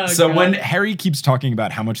 So when Harry keeps talking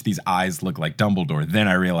about how much these eyes look like Dumbledore, then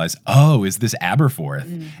I realize, oh, is this Aberforth?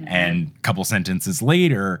 Mm-hmm. And a couple sentences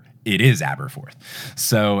later, it is Aberforth.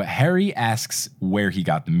 So Harry asks where he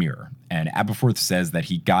got the mirror, and Aberforth says that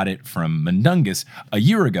he got it from Mundungus a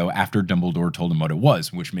year ago after Dumbledore told him what it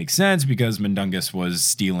was, which makes sense because Mundungus was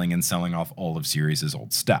stealing and selling off all of Sirius's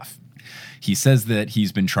old stuff. He says that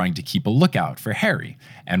he's been trying to keep a lookout for Harry,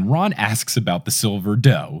 and Ron asks about the silver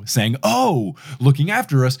doe, saying, oh, looking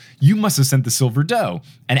after us, you must have sent the silver doe.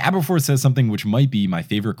 And Aberforth says something which might be my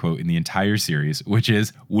favorite quote in the entire series, which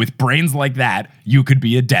is, with brains like that, you could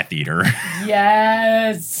be a Death Eater.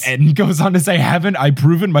 Yes. And he goes on to say, haven't I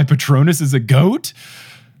proven my Patronus is a goat?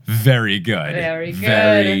 Very good. Very good.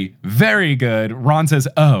 Very, very good. Ron says,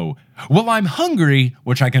 oh, well, I'm hungry,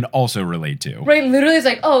 which I can also relate to. Right, literally it's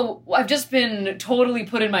like, oh, I've just been totally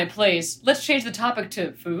put in my place. Let's change the topic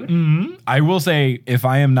to food. Mm-hmm. I will say, if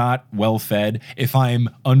I am not well-fed, if I'm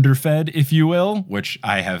underfed, if you will, which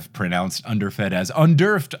I have pronounced underfed as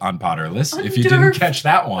underfed on Potterless, if you didn't catch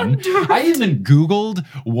that one. I even Googled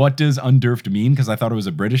what does underfed mean, because I thought it was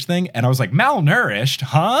a British thing, and I was like, malnourished,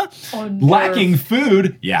 huh? Underfed. Lacking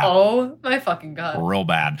food? Yeah. Oh, my fucking God. Real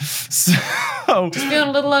bad. So, just feeling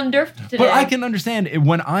a little underfed today. But I can understand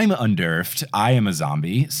when I'm underfed, I am a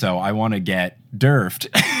zombie, so I want to get durfed.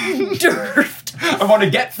 Durfed. I want to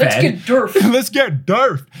get fed. Let's get durfed. Let's get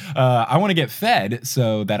durfed. I want to get fed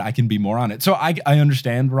so that I can be more on it. So I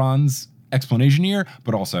understand Ron's explanation here,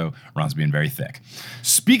 but also Ron's being very thick.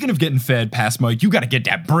 Speaking of getting fed, past Mike, you got to get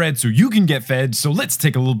that bread so you can get fed. So let's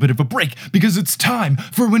take a little bit of a break because it's time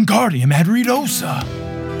for Wingardium Adridosa.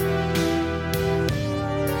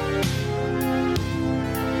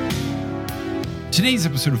 Today's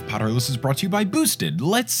episode of Potterless is brought to you by Boosted.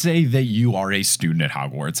 Let's say that you are a student at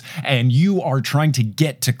Hogwarts and you are trying to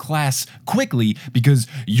get to class quickly because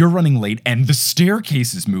you're running late and the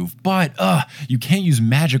staircases move, but you can't use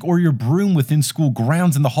magic or your broom within school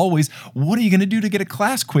grounds in the hallways. What are you going to do to get to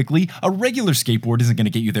class quickly? A regular skateboard isn't going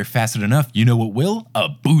to get you there fast enough. You know what will? A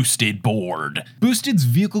Boosted board. Boosted's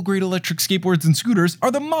vehicle-grade electric skateboards and scooters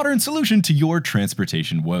are the modern solution to your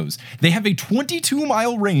transportation woes. They have a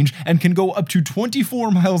 22-mile range and can go up to 24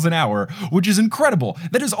 miles an hour, which is incredible.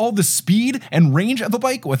 That is all the speed and range of a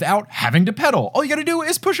bike without having to pedal. All you gotta do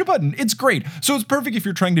is push a button. It's great. So it's perfect if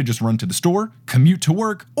you're trying to just run to the store, commute to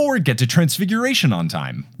work, or get to Transfiguration on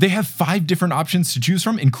time. They have 5 different options to choose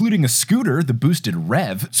from, including a scooter, the Boosted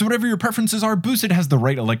Rev. So whatever your preferences are, Boosted has the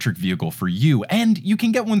right electric vehicle for you, and you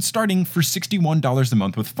can get one starting for $61 a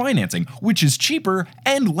month with financing, which is cheaper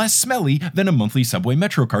and less smelly than a monthly subway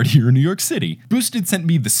Metro card here in New York City. Boosted sent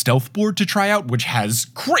me the Stealth board to try out, which has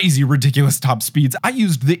crazy ridiculous top speeds. I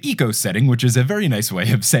used the eco setting, which is a very nice way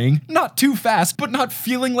of saying not too fast, but not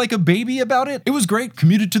feeling like a baby about it. It was great,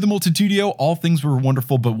 commuted to the Multitudio, all things were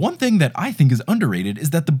wonderful, but one thing that I think is underrated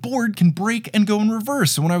is that the board can brake and go in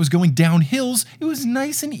reverse, so when I was going down hills, it was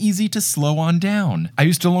nice and easy to slow on down. I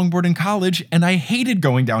used to longboard in college, and I hated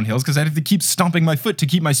going down hills because I'd have to keep stomping my foot to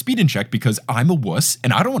keep my speed in check because I'm a wuss,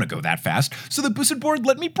 and I don't want to go that fast, so the Boosted board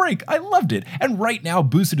let me brake. I loved it, and right now,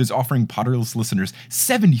 Boosted is offering Potterless listeners listeners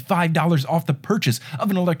 $75 off the purchase of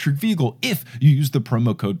an electric vehicle if you use the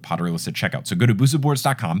promo code Potterless at checkout. So go to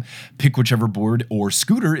boostedboards.com, pick whichever board or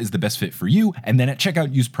scooter is the best fit for you, and then at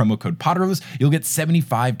checkout use promo code Potterless. You'll get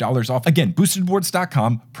 $75 off. Again,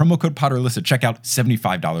 boostedboards.com, promo code Potterless at checkout,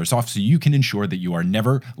 $75 off, so you can ensure that you are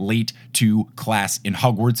never late to class in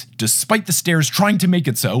Hogwarts, despite the stairs trying to make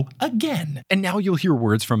it so again. And now you'll hear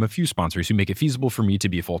words from a few sponsors who make it feasible for me to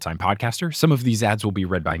be a full-time podcaster. Some of these ads will be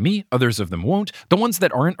read by me, others of them won't. The ones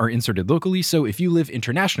that aren't are inserted locally, so if you live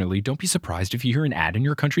internationally, don't be surprised if you hear an ad in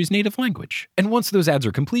your country's native language. And once those ads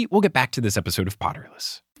are complete, we'll get back to this episode of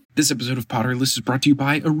Potterless. This episode of Potterless is brought to you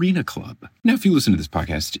by Arena Club. Now, if you listen to this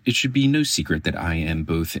podcast, it should be no secret that I am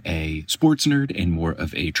both a sports nerd and more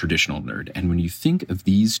of a traditional nerd. And when you think of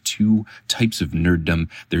these two types of nerddom,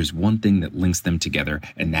 there's one thing that links them together,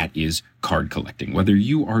 and that is card collecting. Whether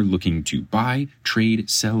you are looking to buy, trade,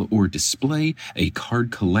 sell, or display a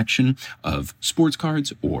card collection of sports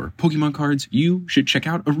cards or Pokemon cards, you should check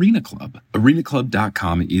out Arena Club.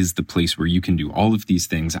 ArenaClub.com is the place where you can do all of these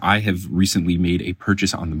things. I have recently made a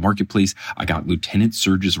purchase on the marketplace. I got Lieutenant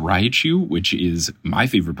Surge's Raichu, which is my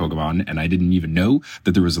favorite Pokemon, and I didn't even know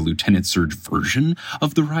that there was a Lieutenant Surge version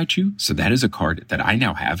of the Raichu. So that is a card that I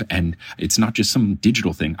now have, and it's not just some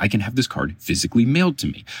digital thing. I can have this card physically mailed to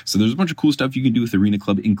me. So there's a bunch of cool stuff you can do with Arena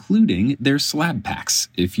Club, including their slab packs.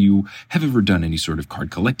 If you have ever done any sort of card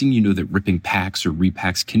collecting, you know that ripping packs or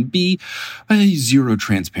repacks can be a zero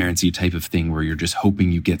transparency type of thing where you're just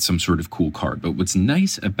hoping you get some sort of cool card. But what's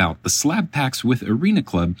nice about the slab packs with Arena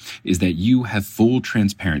Club is that you have full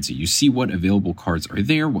transparency. You see what available cards are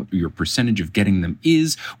there, what your percentage of getting them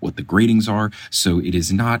is, what the gradings are. So it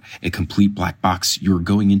is not a complete black box. You're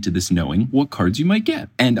going into this knowing what cards you might get.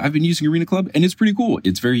 And I've been using Arena Club, and it's pretty cool.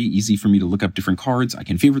 It's very easy for me to look up different cards. I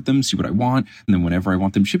can favorite them, see what I want, and then whenever I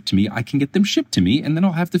want them shipped to me, I can get them shipped to me, and then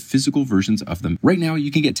I'll have the physical versions of them. Right now, you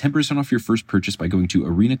can get 10% off your first purchase by going to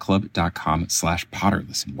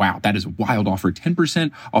arenaclub.com/Potterless. Wow, that is a wild offer.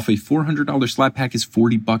 10% off a $400 slab pack is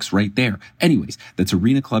 $40 right there. Anyways, that's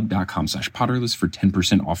arenaclub.com/Potterless for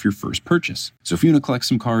 10% off your first purchase. So if you want to collect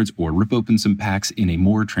some cards or rip open some packs in a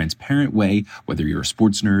more transparent way, whether you're a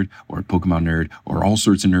sports nerd or a Pokemon nerd or all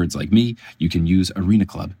sorts of nerds like me, you can use Arena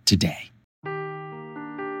Club today.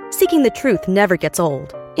 Seeking the truth never gets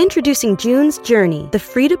old. Introducing June's Journey, the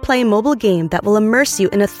free-to-play mobile game that will immerse you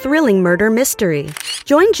in a thrilling murder mystery.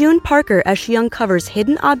 Join June Parker as she uncovers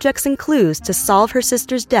hidden objects and clues to solve her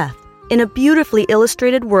sister's death in a beautifully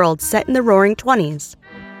illustrated world set in the Roaring 20s.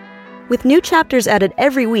 With new chapters added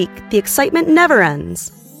every week, the excitement never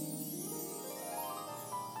ends.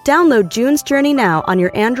 Download June's Journey now on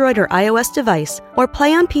your Android or iOS device, or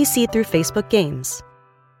play on PC through Facebook Games.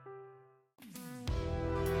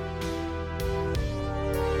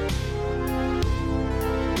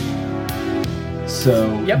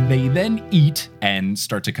 So they then eat and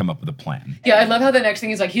start to come up with a plan. Yeah, I love how the next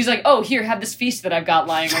thing is like, he's like, oh, here, have this feast that I've got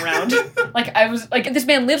lying around. This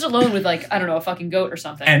man lives alone with I don't know, a fucking goat or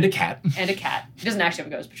something. And a cat. He doesn't actually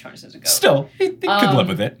have a goat, Patronus has a goat. Still, he could live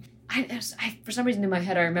with it. For some reason in my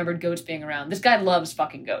head, I remembered goats being around. This guy loves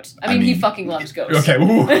fucking goats. I mean he fucking loves goats. Okay,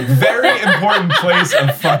 very important place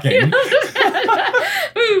of fucking.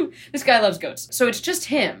 This guy loves goats. So it's just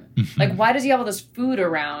him. Why does he have all this food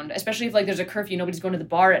around? Especially if there's a curfew, nobody's going to the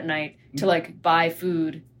bar at night to buy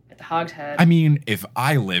food at the Hogshead. I mean, if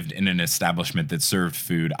I lived in an establishment that served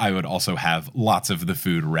food, I would also have lots of the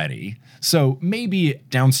food ready. So maybe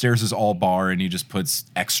downstairs is all bar and he just puts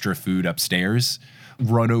extra food upstairs.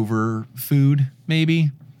 Run over food,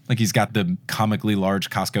 maybe. He's got the comically large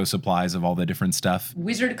Costco supplies of all the different stuff.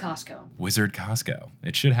 Wizard Costco.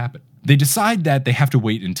 It should happen. They decide that they have to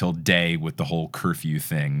wait until day with the whole curfew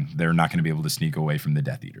thing. They're not going to be able to sneak away from the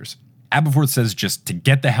Death Eaters. Aberforth says just to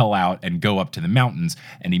get the hell out and go up to the mountains,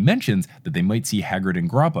 and he mentions that they might see Hagrid and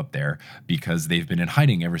Grop up there because they've been in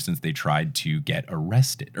hiding ever since they tried to get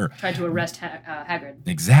arrested. Tried to arrest Hagrid.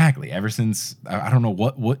 Exactly. Ever since, I don't know,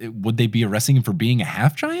 what would they be arresting him for being a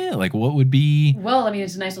half-giant? What would be... Well, I mean,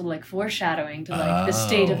 it's a nice little, foreshadowing to, the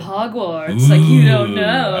state of Hogwarts. Ooh. You don't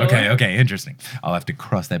know. Okay, interesting. I'll have to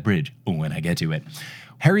cross that bridge when I get to it.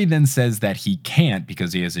 Harry then says that he can't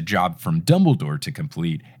because he has a job from Dumbledore to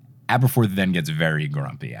complete. Aberforth then gets very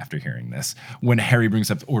grumpy after hearing this. When Harry brings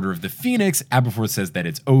up the Order of the Phoenix, Aberforth says that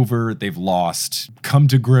it's over, they've lost, come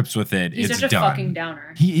to grips with it, it's done. He's such a fucking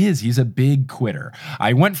downer. He is. He's a big quitter.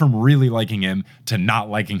 I went from really liking him to not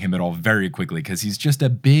liking him at all very quickly because he's just a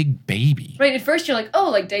big baby. Right, at first you're like,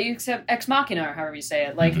 oh, Deus Ex Machina, or however you say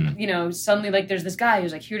it. Suddenly, there's this guy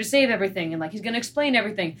who's, here to save everything, and, he's going to explain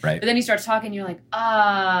everything. Right. But then he starts talking, and you're like,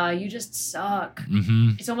 you just suck.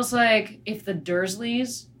 Mm-hmm. It's almost like if the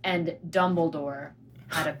Dursleys and Dumbledore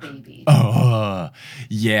had a baby.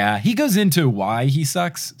 Yeah. He goes into why he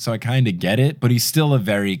sucks, so I kind of get it, but he's still a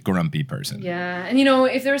very grumpy person. Yeah. And,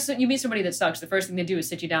 if you meet somebody that sucks, the first thing they do is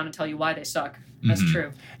sit you down and tell you why they suck. That's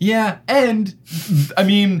true. Yeah, and, I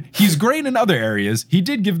mean, he's great in other areas. He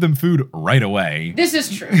did give them food right away. This is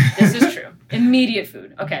true. Immediate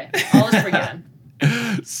food. Okay. All is forgiven.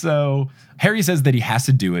 So Harry says that he has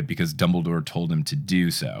to do it because Dumbledore told him to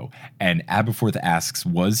do so. And Aberforth asks,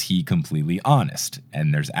 was he completely honest?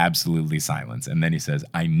 And there's absolutely silence. And then he says,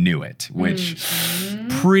 I knew it, which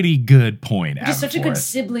pretty good point. Which is such a good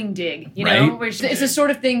sibling dig, you right? know? Which it's the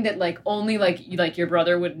sort of thing that only your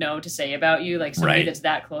brother would know to say about you, like somebody that's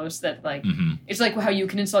that close that it's like how you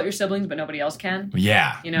can insult your siblings but nobody else can.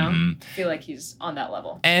 Yeah. You know? I feel like he's on that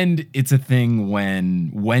level. And it's a thing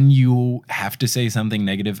when you have to say something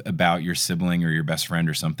negative about your sibling or your best friend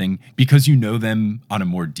or something, because you know them on a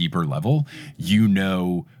more deeper level, you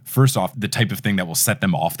know, first off, the type of thing that will set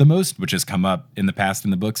them off the most, which has come up in the past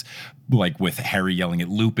in the books, like with Harry yelling at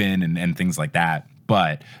Lupin and things like that.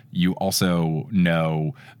 But you also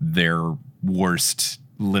know their worst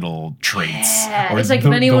little traits. Yeah. It's like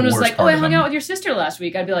if anyone was like, I hung out with your sister last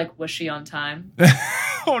week, I'd be like, was she on time?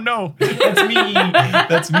 Oh no, that's me.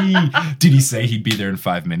 That's me. Did he say he'd be there in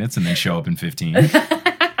 5 minutes and then show up in 15?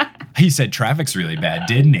 He said traffic's really bad,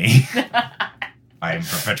 didn't he? I am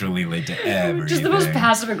perpetually late to everything. Just the most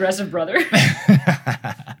passive-aggressive brother.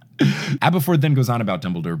 Aberforth then goes on about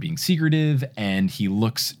Dumbledore being secretive, and he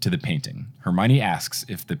looks to the painting. Hermione asks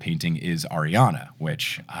if the painting is Ariana,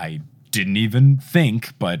 which I didn't even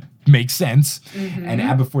think, but makes sense. And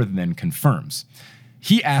Aberforth then confirms.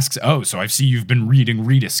 He asks, so I see you've been reading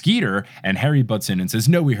Rita Skeeter, and Harry butts in and says,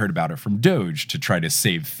 no, we heard about it from Doge to try to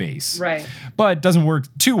save face. Right. But doesn't work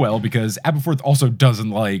too well because Aberforth also doesn't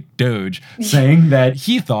like Doge, saying that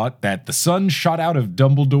he thought that the sun shot out of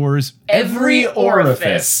Dumbledore's every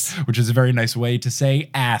orifice, which is a very nice way to say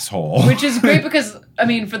asshole. Which is great because, I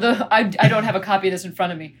don't have a copy of this in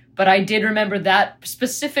front of me, but I did remember that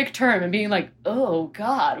specific term and being like, oh,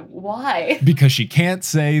 God, why? Because she can't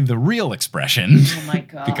say the real expression. Oh, my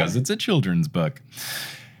God. Because it's a children's book.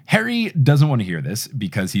 Harry doesn't want to hear this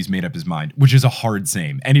because he's made up his mind, which is a hard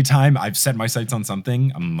same. Anytime I've set my sights on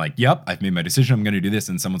something, I'm like, yep, I've made my decision. I'm going to do this.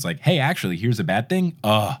 And someone's like, hey, actually, here's a bad thing.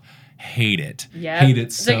 Hate it. Yeah. Hate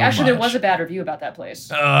it so much. Actually, there was a bad review about that place.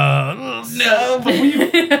 No, but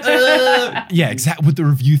yeah, exactly. With the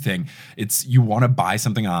review thing, it's you want to buy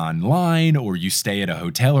something online or you stay at a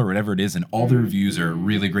hotel or whatever it is, and all the reviews are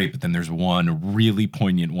really great, but then there's one really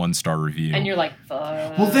poignant 1-star review. And you're like,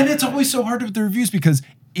 fuck. Well, then it's always so hard with the reviews because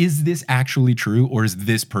is this actually true or is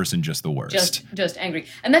this person just the worst? Just angry.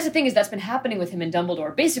 And that's the thing is that's been happening with him and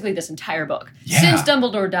Dumbledore basically this entire book. Yeah. Since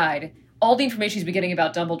Dumbledore died, all the information he's been getting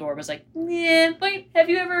about Dumbledore was like, wait, have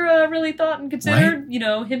you ever really thought and considered,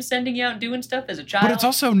 him sending you out and doing stuff as a child? But it's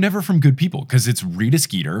also never from good people, because it's Rita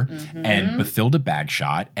Skeeter and Bathilda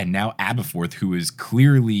Bagshot and now Aberforth, who has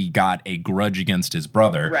clearly got a grudge against his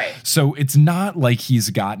brother. Right. So it's not like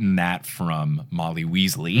he's gotten that from Molly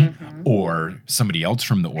Weasley or somebody else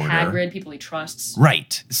from the Order. Hagrid, people he trusts.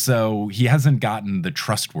 Right. So he hasn't gotten the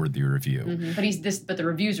trustworthy review. But the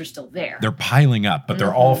reviews are still there. They're piling up, but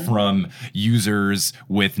they're all from users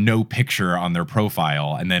with no picture on their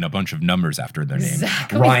profile and then a bunch of numbers after their name.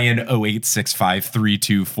 Exactly. Ryan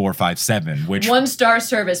 086532457, which 1-star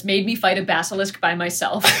service made me fight a basilisk by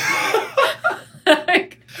myself.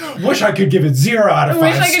 Wish I could give it 0 out of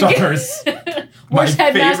 5 stars. Worst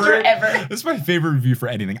headmaster ever. This is my favorite review for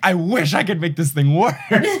anything. I wish I could make this thing work.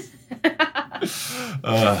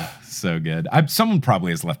 So good. Someone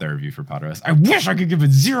probably has left that review for Potterhouse. I wish I could give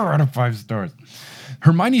it 0 out of 5 stars.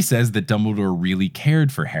 Hermione says that Dumbledore really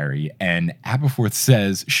cared for Harry, and Aberforth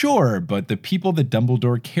says, sure, but the people that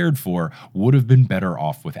Dumbledore cared for would have been better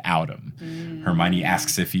off without him. Hermione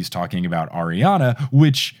asks if he's talking about Ariana,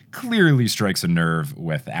 which clearly strikes a nerve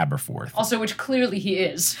with Aberforth. Also, which clearly he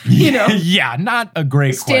is, you know? Yeah, not a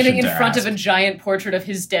great Standing question in front of a giant portrait of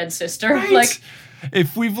his dead sister. Right?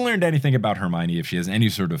 If we've learned anything about Hermione, if she has any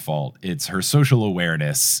sort of fault, it's her social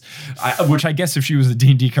awareness, which I guess if she was a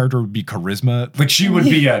D&D character would be charisma. Like she would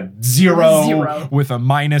be a 0 with a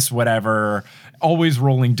minus whatever, always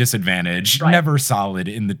rolling disadvantage, never solid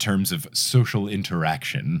in the terms of social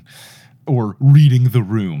interaction. Or reading the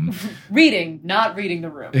room. Reading, not reading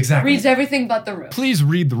the room. Exactly. Reads everything but the room. Please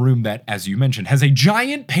read the room that, as you mentioned, has a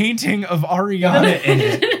giant painting of Ariana in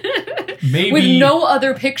it. Maybe with no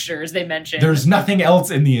other pictures, they mentioned. There's nothing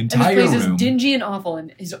else in the entire room. And this place is dingy and awful,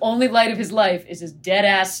 and his only light of his life is his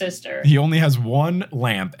dead-ass sister. He only has one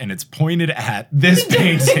lamp, and it's pointed at this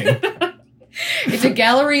painting. It's a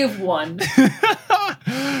gallery of one.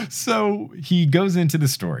 So he goes into the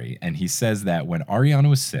story and he says that when Ariana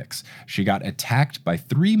was 6, she got attacked by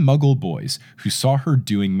 3 Muggle boys who saw her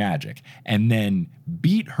doing magic and then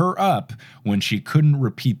beat her up when she couldn't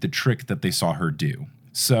repeat the trick that they saw her do.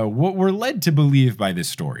 So what we're led to believe by this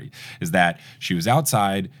story is that she was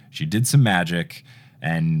outside, she did some magic,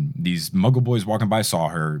 and these Muggle boys walking by saw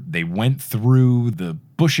her. They went through the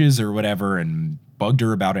bushes or whatever and bugged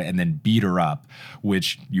her about it and then beat her up,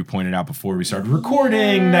 which you pointed out before we started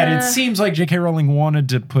recording that it seems like J.K. Rowling wanted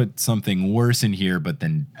to put something worse in here, but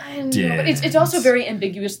then did. But it's also very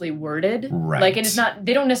ambiguously worded. Right. Like, and it's not,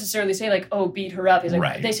 they don't necessarily say like, oh, beat her up. It's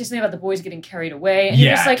like, they say something about the boys getting carried away. And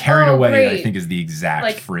you're just like, carried away, great. I think is the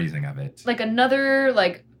exact phrasing of it. Like another,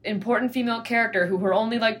 like, important female character who her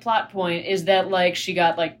only like plot point is that like she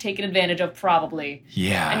got like taken advantage of probably.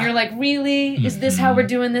 Yeah. And you're like, really? Is this how we're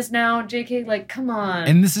doing this now, JK? Like, come on.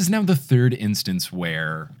 And this is now the 3rd instance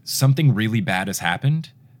where something really bad has happened,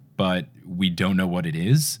 but we don't know what it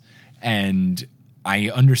is. And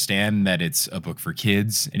I understand that it's a book for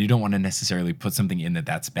kids and you don't want to necessarily put something in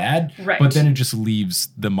that's bad, right. But then it just leaves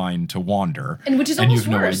the mind to wander. And which is and almost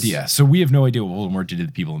you have worse. no idea. So we have no idea what Voldemort did to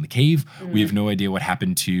the people in the cave. We have no idea what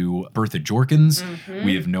happened to Bertha Jorkins.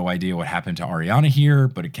 We have no idea what happened to Ariana here,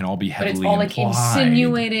 but it can all be heavily implied. But it's all like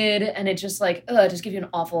insinuated and it just like, it just gives you an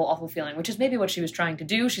awful, awful feeling, which is maybe what she was trying to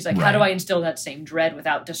do. She's like, how do I instill that same dread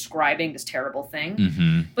without describing this terrible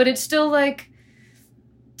thing? But it's still like,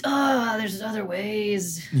 there's other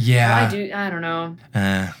ways. Yeah. I don't know.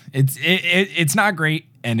 It's not great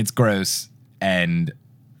and it's gross. And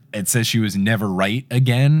it says she was never right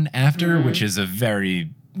again after, which is a very,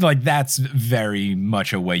 like, that's very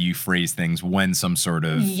much a way you phrase things when some sort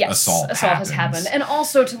of assault has happened. And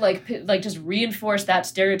also to like just reinforce that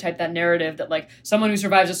stereotype, that narrative that like someone who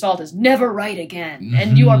survives assault is never right again.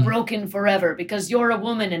 And you are broken forever because you're a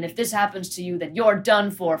woman. And if this happens to you, then you're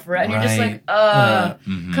done for forever. And you're just like,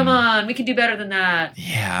 come on, we can do better than that.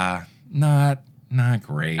 Yeah, not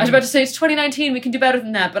great. I was about to say it's 2019. We can do better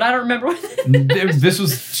than that, but I don't remember when this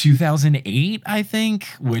was 2008, I think,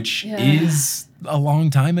 which is a long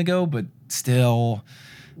time ago, but still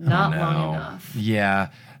not long enough. Yeah.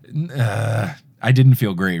 I didn't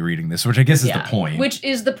feel great reading this, which I guess is the point. Which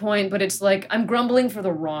is the point, but it's like I'm grumbling for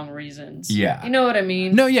the wrong reasons. Yeah. You know what I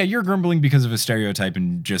mean? No, yeah, you're grumbling because of a stereotype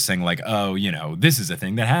and just saying like, oh, this is a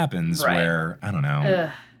thing that happens where, I don't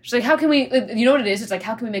know. She's like, how can we, you know what it is? It's like,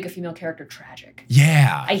 how can we make a female character tragic?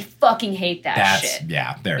 Yeah. I fucking hate that shit.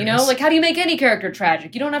 Yeah, there it is. You know, like, how do you make any character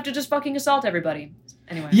tragic? You don't have to just fucking assault everybody.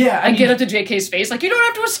 Anyway. Yeah, I mean, get up to JK's face, like, you don't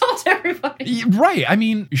have to assault everybody. Right. I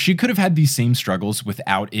mean, she could have had these same struggles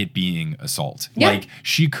without it being assault. Yeah. Like,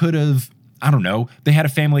 she could have, I don't know, they had a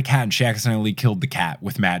family cat and she accidentally killed the cat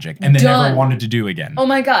with magic and then never wanted to do again. Oh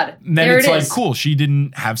my God. And then it's like, cool, she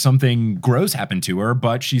didn't have something gross happen to her,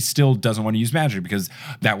 but she still doesn't want to use magic because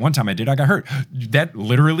that one time I got hurt. That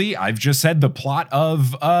literally, I've just said the plot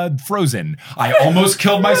of Frozen. I almost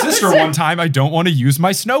killed my sister one time. I don't want to use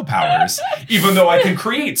my snow powers. Even though I can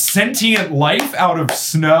create sentient life out of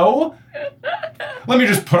snow. Let me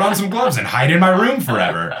just put on some gloves and hide in my room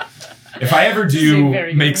forever. If I ever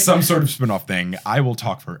do make some sort of spin-off thing, I will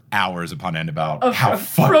talk for hours upon end about how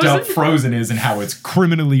fucked up Frozen is and how it's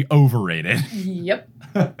criminally overrated. Yep.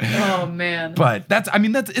 Oh, man. But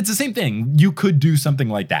it's the same thing. You could do something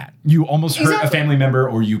like that. You almost hurt a family member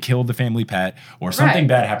or you killed the family pet or something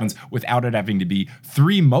bad happens without it having to be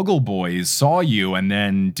 3 Muggle boys saw you and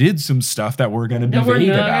then did some stuff that we're going to be vague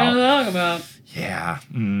about. Yeah,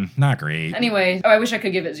 not great. Anyway, I wish I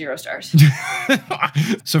could give it 0 stars.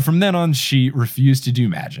 So from then on, she refused to do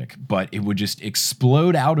magic, but it would just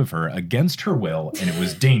explode out of her against her will, and it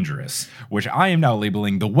was dangerous, which I am now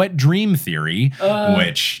labeling the wet dream theory,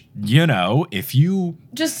 which, if you...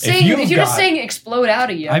 if you're just saying explode out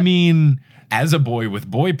of you. I mean, as a boy with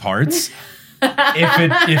boy parts...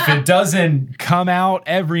 if it doesn't come out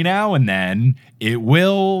every now and then, it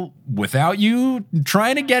will without you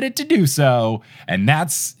trying to get it to do so. And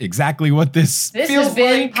that's exactly what this feels like. This has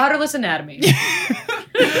been Potterless Anatomy.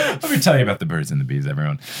 Let me tell you about the birds and the bees,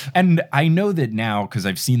 everyone. And I know that now, because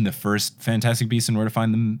I've seen the first Fantastic Beasts and Where to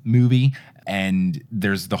Find Them movie, and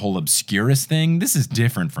there's the whole Obscurus thing. This is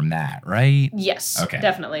different from that, right? Yes,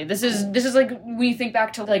 definitely. This is like when you think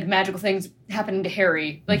back to like magical things happening to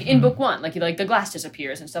Harry, like in book 1, like the glass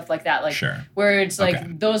disappears and stuff like that. Like where it's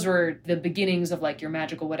like those were the beginnings of like your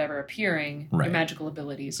magical whatever appearing, your magical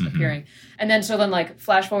abilities appearing. And then like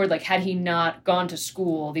flash forward, like had he not gone to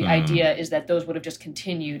school, the idea is that those would have just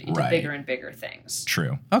continued into bigger and bigger things.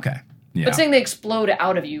 True. Okay. Yeah. But saying they explode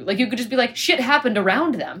out of you, like you could just be like, shit happened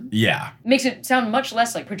around them. Yeah. Makes it sound much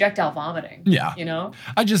less like projectile vomiting. Yeah. You know?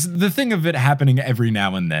 The thing of it happening every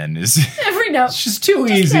now and then is... It's just too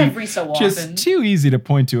easy. Every so often. Just too easy to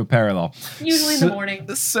point to a parallel. Usually in the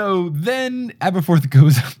morning. So then Aberforth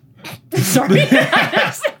goes... Sorry.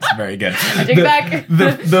 It's very good. I take it back.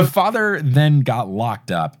 The father then got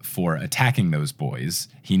locked up for attacking those boys.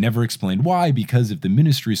 He never explained why, because if the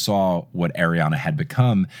ministry saw what Ariana had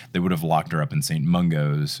become, they would have locked her up in St.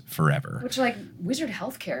 Mungo's forever. Which, like, wizard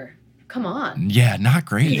healthcare. Come on. Yeah, not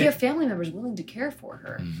great. You have family members willing to care for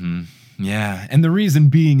her. Mm-hmm. Yeah, and the reason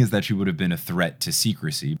being is that she would have been a threat to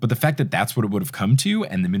secrecy. But the fact that that's what it would have come to,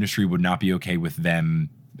 and the ministry would not be okay with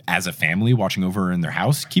them as a family watching over her in their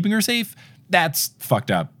house, keeping her safe, that's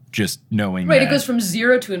fucked up. Just knowing Right, that, it goes from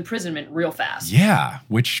 0 to imprisonment real fast. Yeah,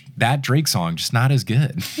 which that Drake song, just not as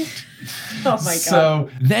good. Oh my God. So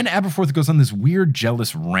then Aberforth goes on this weird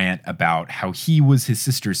jealous rant about how he was his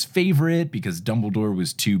sister's favorite because Dumbledore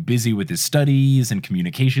was too busy with his studies and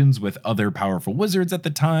communications with other powerful wizards at the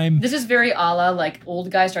time. This is very a la, like, old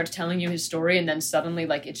guy starts telling you his story and then suddenly,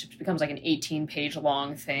 like, it just becomes like an 18-page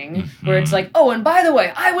long thing where it's like, oh, and by the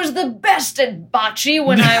way, I was the best at bocce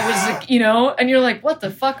when I was, you know, and you're like, what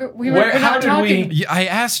the fuck? We're not talking. I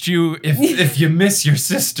asked you if you miss your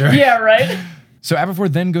sister. Yeah, right? So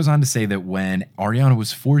Aberforth then goes on to say that when Ariana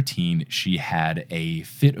was 14, she had a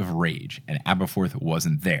fit of rage, and Aberforth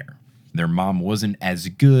wasn't there. Their mom wasn't as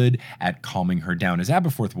good at calming her down as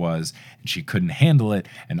Aberforth was, and she couldn't handle it,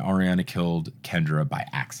 and Ariana killed Kendra by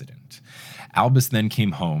accident. Albus then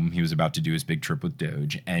came home. He was about to do his big trip with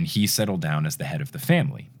Doge, and he settled down as the head of the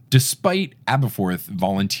family. Despite Aberforth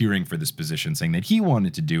volunteering for this position, saying that he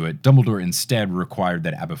wanted to do it, Dumbledore instead required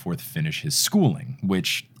that Aberforth finish his schooling,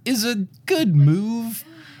 which is a good move,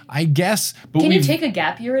 I guess. But Can you take a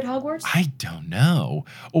gap year at Hogwarts? I don't know.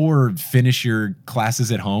 Or finish your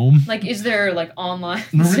classes at home. Like, is there, like, online?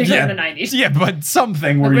 It's Yeah. in the 90s. Yeah, but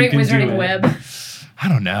something The where you Great can Wizarding do it. Web. I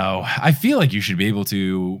don't know. I feel like you should be able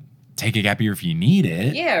to take a gap year if you need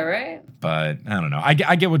it. Yeah, right? But I don't know. I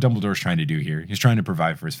get what Dumbledore's trying to do here. He's trying to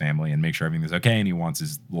provide for his family and make sure everything's okay, and he wants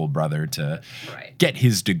his little brother to get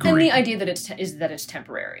his degree. And the idea that it's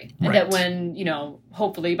temporary. And that when, you know,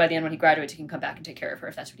 hopefully by the end when he graduates, he can come back and take care of her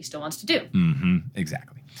if that's what he still wants to do. Mm-hmm.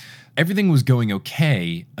 Exactly. Everything was going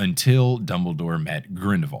okay until Dumbledore met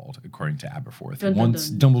Grindelwald, according to Aberforth. Dun, dun, Once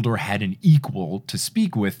dun. Dumbledore had an equal to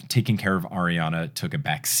speak with, taking care of Ariana took a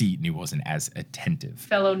back seat and he wasn't as attentive.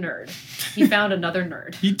 Fellow nerd. He found another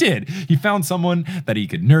nerd. He did. He found someone that he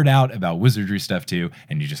could nerd out about wizardry stuff too,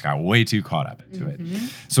 and he just got way too caught up into it.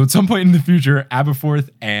 So at some point in the future,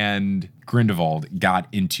 Aberforth and Grindelwald got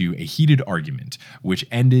into a heated argument, which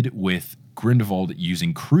ended with Grindelwald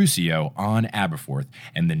using Crucio on Aberforth,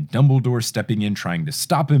 and then Dumbledore stepping in trying to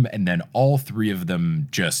stop him, and then all three of them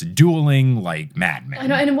just dueling like madmen. I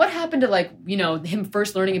know, and what happened to, like, you know, him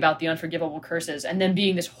first learning about the unforgivable curses and then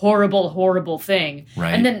being this horrible, horrible thing.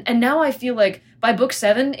 Right. And now I feel like by book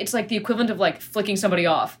 7, it's like the equivalent of like flicking somebody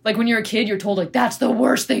off. Like when you're a kid, you're told like, that's the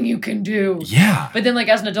worst thing you can do. Yeah. But then like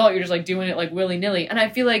as an adult, you're just like doing it like willy-nilly. And I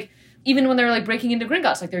feel like even when they're like breaking into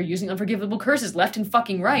Gringotts, like they're using unforgivable curses left and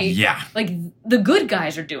fucking right. Yeah. Like the good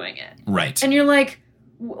guys are doing it. Right. And you're like,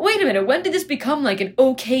 wait a minute, when did this become like an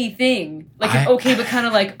okay thing? Like an okay, but kind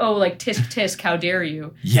of like, oh, like tisk tisk, how dare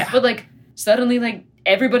you? Yeah. But like suddenly like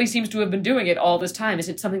everybody seems to have been doing it all this time. Is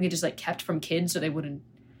it something they just like kept from kids so they wouldn't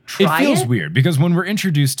try it? It feels weird because when we're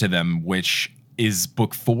introduced to them, which is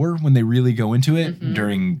book 4 when they really go into it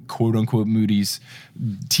during quote unquote Moody's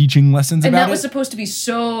teaching lessons and about it. And that was supposed to be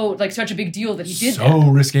so like such a big deal that he did that. So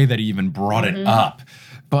risque that he even brought it up.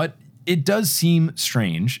 But it does seem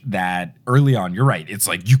strange that early on, you're right, it's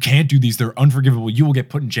like, you can't do these, they're unforgivable, you will get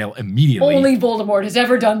put in jail immediately. Only Voldemort has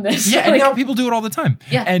ever done this. Yeah, and now people do it all the time.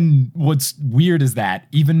 Yeah. And what's weird is that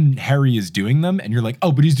even Harry is doing them, and you're like,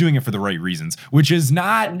 oh, but he's doing it for the right reasons, which is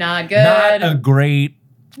not good. Not a great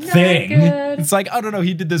thing. Good. It's like, I don't know,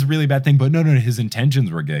 he did this really bad thing, but no, his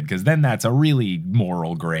intentions were good, because then that's a really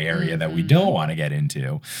moral gray area that we don't want to get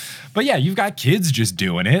into. But yeah, you've got kids just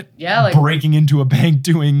doing it. Yeah, like breaking into a bank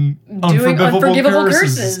doing unforgivable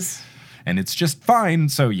curses. And it's just fine.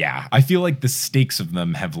 So yeah, I feel like the stakes of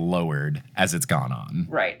them have lowered as it's gone on.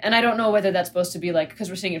 Right. And I don't know whether that's supposed to be like, because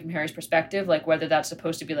we're seeing it from Harry's perspective, like whether that's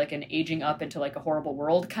supposed to be like an aging up into like a horrible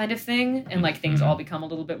world kind of thing, and like things all become a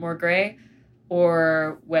little bit more gray,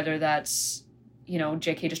 or whether that's,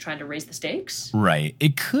 JK just trying to raise the stakes? Right.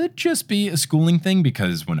 It could just be a schooling thing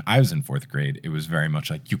because when I was in 4th grade, it was very much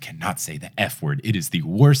like, you cannot say the F word. It is the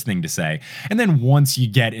worst thing to say. And then once you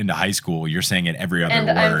get into high school, you're saying it every other word.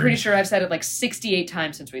 And I'm pretty sure I've said it like 68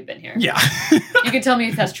 times since we've been here. Yeah. You can tell me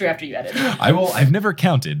if that's true after you edit. I've never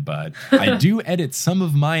counted, but I do edit some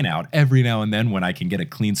of mine out every now and then when I can get a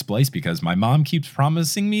clean splice because my mom keeps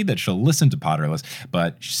promising me that she'll listen to Potterless,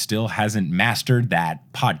 but she still hasn't mastered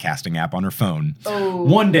that podcasting app on her phone. Oh.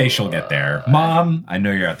 One day she'll get there. Mom, I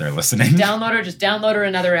know you're out there listening. Just download her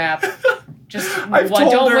another app.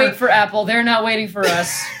 Don't wait for Apple. They're not waiting for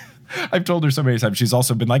us. I've told her so many times. She's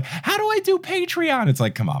also been like, how do I do Patreon? It's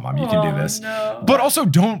like, come on, Mom, you can do this. No. But also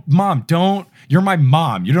don't. You're my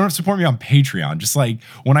mom. You don't have to support me on Patreon. Just like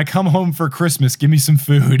when I come home for Christmas, give me some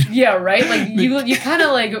food. Yeah, right? Like you kind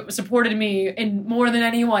of like supported me in more than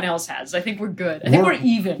anyone else has. I think we're good. I think we're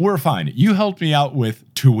even. We're fine. You helped me out with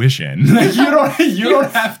tuition. Like you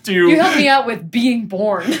don't have to. You helped me out with being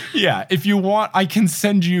born. Yeah, if you want, I can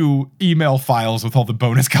send you email files with all the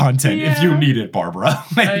bonus content if you need it, Barbara.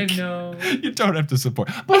 Like, I know. You don't have to support.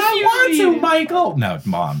 But I want to, Michael. No,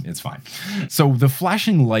 Mom, it's fine. So the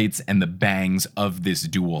flashing lights and the bangs of this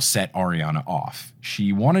duel set Ariana off.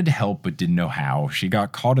 She wanted to help but didn't know how. She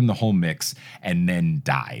got caught in the whole mix and then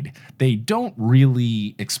died. They don't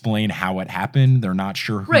really explain how it happened. They're not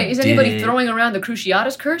sure who Is anybody throwing around the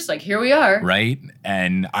Cruciatus curse? Like, here we are. Right?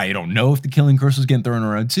 And I don't know if the killing curse was getting thrown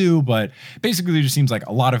around too, but basically it just seems like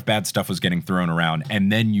a lot of bad stuff was getting thrown around,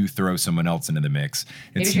 and then you throw someone else into the mix.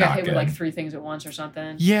 Maybe she got hit with like 3 things at once or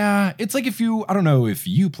something. Yeah, it's like I don't know if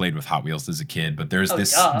you played with Hot Wheels as a kid, but there's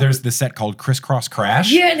this set called Crisscross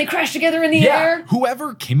Crash. Yeah, and they crash together in the air.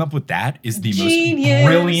 Whoever came up with that is the Genius. most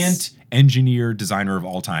brilliant engineer designer of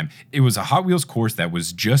all time. It was a Hot Wheels course that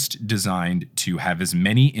was just designed to have as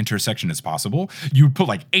many intersections as possible. You would put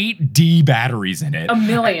like 8 D batteries in it. 1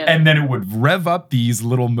 million. And then it would rev up these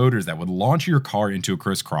little motors that would launch your car into a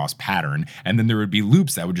crisscross pattern. And then there would be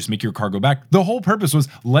loops that would just make your car go back. The whole purpose was,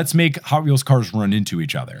 let's make Hot Wheels cars run into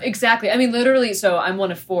each other. Exactly. I mean, literally, so I'm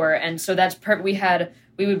one of 4. And so that's perfect.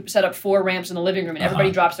 We would set up 4 ramps in the living room, and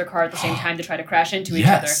everybody drops their car at the same time to try to crash into each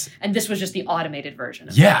other. And this was just the automated version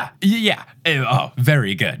of that. Yeah. Oh,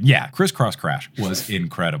 very good. Yeah, Crisscross Crash was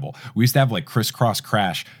incredible. We used to have like Crisscross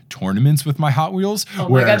Crash tournaments with my Hot Wheels. Oh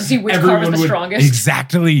my God, to see which car was the strongest.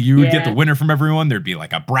 Exactly. You would get the winner from everyone. There'd be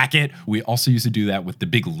like a bracket. We also used to do that with the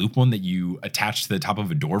big loop one that you attach to the top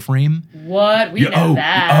of a door frame. What? We didn't have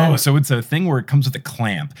that. Oh, so it's a thing where it comes with a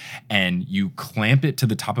clamp, and you clamp it to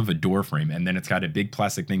the top of a door frame, and then it's got a big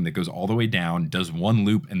plastic thing that goes all the way down, does one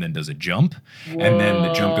loop, and then does a jump. Whoa. And then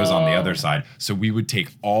the jump goes on the other side. So we would take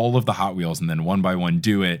all of the Hot Wheels and then one by one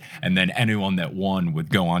do it, and then anyone that won would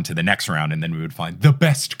go on to the next round, and then we would find the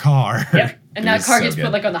best car. Yep. And that car gets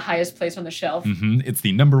put like on the highest place on the shelf. Mm-hmm. It's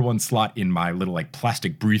the number 1 slot in my little like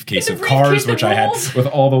plastic briefcase of cars, which I had with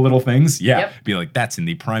all the little things. Yeah. Yep. Be like, that's in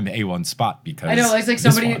the prime A1 spot because I know, it's like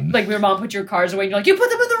somebody, like your mom put your cars away and you're like, you put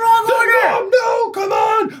them in the wrong order. No, come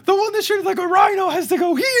on. The one that's shaped like a rhino has to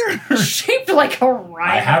go here. Shaped like a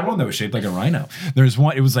rhino. I had one that was shaped like a rhino. There's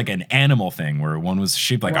one, it was like an animal thing where one was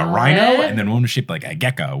shaped like a rhino and then one was shaped like a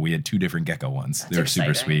gecko. We had 2 different gecko ones. They were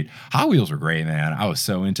super sweet. Hot Wheels were great, man. I was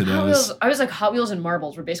so into those. I was like Hot Wheels and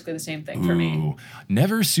Marbles were basically the same thing for me.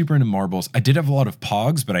 Never super into marbles. I did have a lot of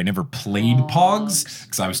Pogs, but I never played Pogs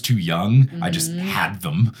because I was too young. Mm-hmm. I just had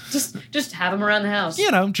them. Just have them around the house. You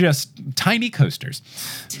know, just tiny coasters.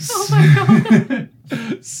 Oh my God.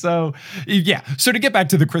 So to get back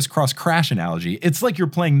to the Crisscross Crash analogy, it's like you're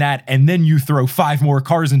playing that and then you throw 5 more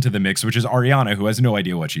cars into the mix, which is Ariana, who has no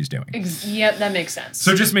idea what she's doing. Yep, that makes sense.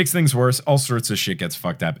 So it just makes things worse. All sorts of shit gets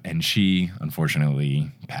fucked up, and she,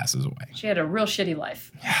 unfortunately, passes away. She had a real shitty life.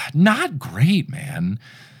 Yeah, not great, man.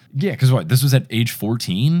 Yeah, because what? This was at age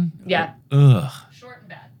 14? Yeah. Ugh. Short and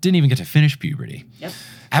bad. Didn't even get to finish puberty. Yep.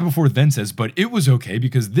 Aberforth then says, but it was okay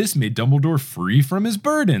because this made Dumbledore free from his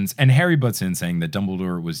burdens. And Harry butts in saying that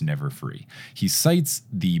Dumbledore was never free. He cites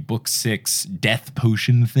the Book 6 death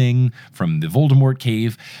potion thing from the Voldemort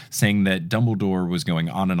cave, saying that Dumbledore was going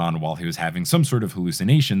on and on while he was having some sort of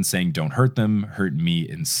hallucination, saying, don't hurt them, hurt me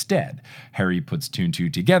instead. Harry puts 2 and 2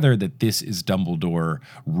 together that this is Dumbledore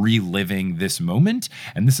reliving this moment.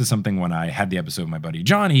 And this is something when I had the episode with my buddy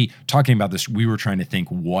Johnny talking about this, we were trying to think,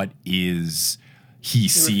 what is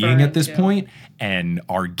he's seeing at this point, and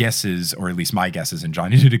our guesses, or at least my guesses, and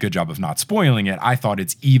Johnny did a good job of not spoiling it. I thought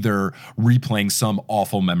it's either replaying some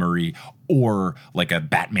awful memory or like a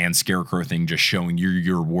Batman Scarecrow thing, just showing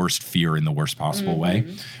your worst fear in the worst possible way.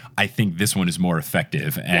 I think this one is more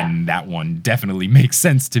effective, and that one definitely makes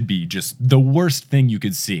sense to be just the worst thing you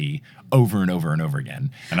could see over and over and over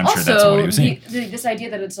again. And I'm sure that's what he was saying. This idea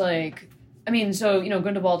that it's like, I mean, so,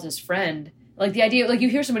 Grindelwald's his friend. Like, the idea, like, you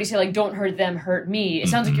hear somebody say, like, don't hurt them, hurt me. It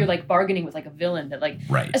sounds like you're, like, bargaining with, like, a villain that, like,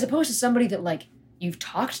 as opposed to somebody that, like, you've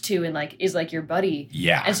talked to and, like, is, like, your buddy.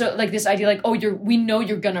 Yeah. And so, like, this idea, like, we know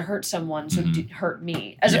you're gonna hurt someone, so hurt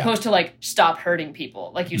me. As opposed to, like, stop hurting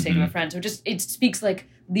people, like you'd say to a friend. So it speaks, like,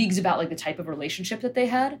 leagues about, like, the type of relationship that they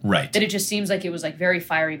had. Right. That it just seems like it was, like, very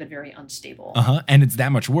fiery but very unstable. And it's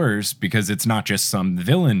that much worse because it's not just some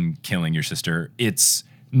villain killing your sister. It's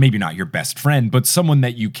maybe not your best friend, but someone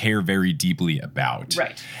that you care very deeply about.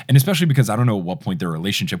 Right. And especially because I don't know at what point their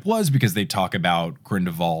relationship was, because they talk about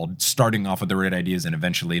Grindelwald starting off with the right ideas and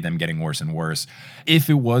eventually them getting worse and worse. If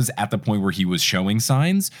it was at the point where he was showing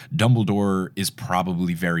signs, Dumbledore is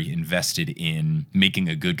probably very invested in making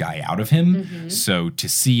a good guy out of him. So to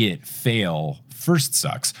see it fail first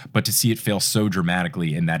sucks, but to see it fail so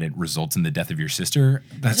dramatically in that it results in the death of your sister,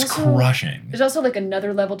 that's crushing. There's also, like,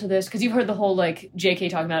 another level to this, because you've heard the whole, like, JK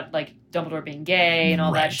talking about, like, Dumbledore being gay and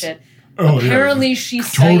all that shit. Apparently she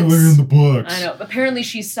cites... Totally in the books. I know. Apparently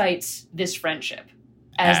she cites this friendship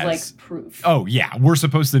as like, proof. Oh, yeah. We're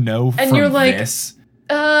supposed to know and from you're like, this.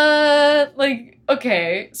 Like,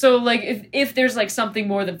 okay. So, like, if there's, like, something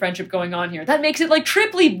more than friendship going on here, that makes it, like,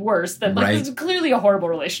 triply worse than, like, it's clearly a horrible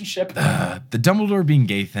relationship. The Dumbledore being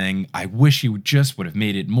gay thing, I wish he would have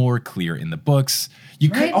made it more clear in the books.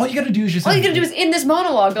 All you gotta do is just... All you gotta do is in this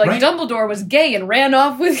monologue, like, Dumbledore was gay and ran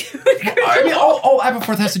off with... I mean, all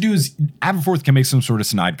Aberforth has to do is... Aberforth can make some sort of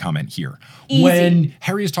snide comment here. Easy. When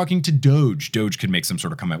Harry is talking to Doge could make some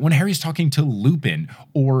sort of comment. When Harry's talking to Lupin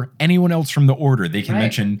or anyone else from the Order, they can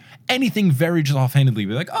mention anything very just offhandedly.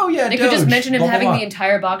 Be like, oh yeah, They Doge, could just mention him blah, having blah, blah. the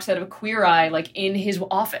entire box set of Queer Eye, like, in his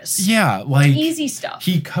office. Yeah, like... easy stuff.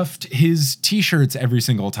 He cuffed his t-shirts every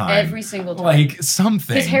single time. Every single time. Like,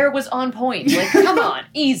 something. His hair was on point. Like, come on,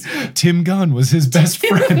 easy. Tim Gunn was his best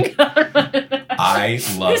friend. I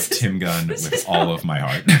love Tim Gunn with all of my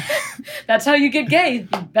heart. That's how you get gay.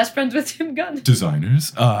 You're best friends with Tim Gunn.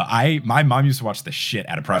 Designers. My mom used to watch the shit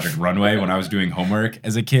out of Project Runway when I was doing homework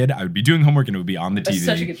as a kid. I would be doing homework and it would be on the TV. That's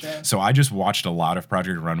such a good show. So I just watched a lot of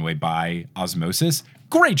Project Runway by osmosis.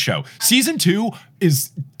 Great show. Season 2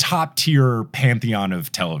 is top tier pantheon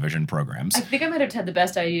of television programs. I think I might have had the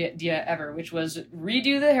best idea ever, which was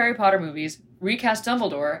redo the Harry Potter movies, recast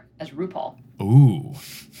Dumbledore as RuPaul. Ooh.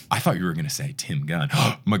 I thought you were going to say Tim Gunn.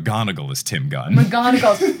 McGonagall is Tim Gunn.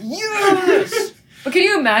 McGonagall's, yes! But can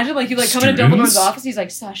you imagine, like, you, like, come into Dumbledore's office, he's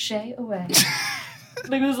like, sashay away.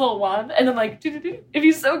 Like, this little wand, and then, like, it'd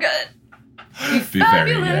be so good. Be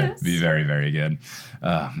very good. Be very, very good.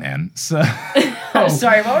 Oh, man. So,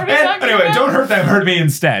 sorry, what were we talking anyway, about? Don't hurt them, hurt me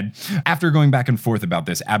instead. After going back and forth about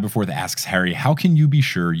this, Aberforth asks Harry, how can you be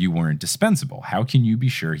sure you weren't dispensable? How can you be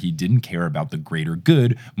sure he didn't care about the greater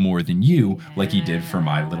good more than you, like he did for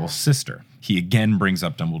my little sister? He again brings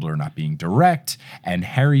up Dumbledore not being direct, and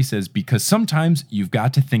Harry says, because sometimes you've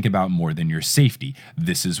got to think about more than your safety.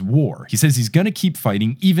 This is war. He says he's going to keep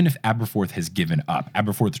fighting even if Aberforth has given up.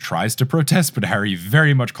 Aberforth tries to protest, but Harry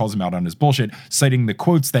very much calls him out on his bullshit, citing the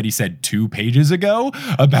quotes that he said 2 pages ago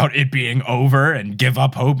about it being over and give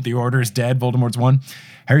up hope, the Order is dead, Voldemort's won.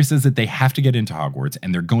 Harry says that they have to get into Hogwarts,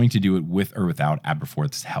 and they're going to do it with or without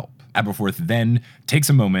Aberforth's help. Aberforth then takes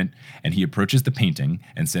a moment and he approaches the painting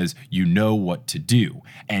and says, you know what to do.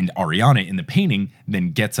 And Ariana in the painting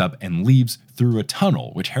then gets up and leaves through a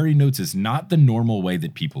tunnel, which Harry notes is not the normal way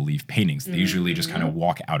that people leave paintings. They usually just kind of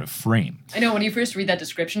walk out of frame. I know, when you first read that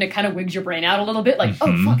description, it kind of wigs your brain out a little bit. Like,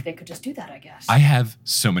 oh, fuck, they could just do that, I guess. I have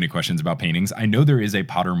so many questions about paintings. I know there is a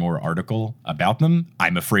Pottermore article about them.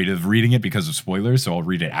 I'm afraid of reading it because of spoilers, so I'll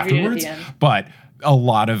read it afterwards. But a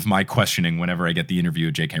lot of my questioning whenever I get the interview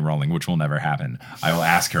with J.K. Rowling, which will never happen, I will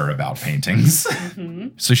ask her about paintings.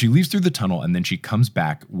 So she leaves through the tunnel and then she comes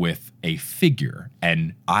back with a figure.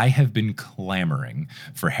 And I have been clamoring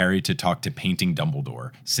for Harry to talk to Painting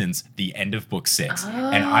Dumbledore since the end of book 6.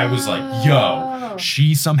 And I was like, yo,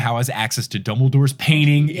 she somehow has access to Dumbledore's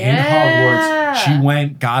painting in Hogwarts. She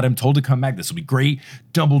went, got him, told to come back. This will be great.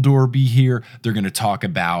 Dumbledore be here. They're going to talk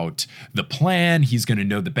about the plan. He's going to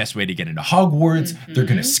know the best way to get into Hogwarts. They're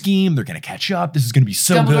going to scheme. They're going to catch up. This is going to be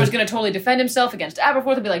so good. Dumbledore's going to totally defend himself against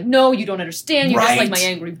Aberforth and be like, no, you don't understand. You're just like my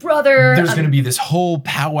angry brother. There's going to be this whole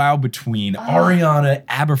powwow between Ariana,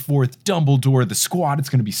 Aberforth, Dumbledore, the squad. It's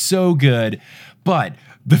going to be so good. But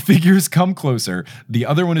The figures come closer. The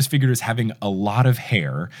other one is figured as having a lot of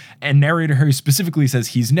hair. And narrator Harry specifically says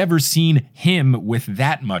he's never seen him with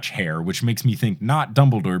that much hair, which makes me think not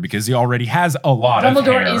Dumbledore because he already has a lot of hair.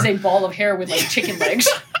 Dumbledore is a ball of hair with like chicken legs.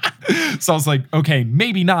 So I was like, okay,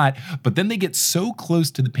 maybe not. But then they get so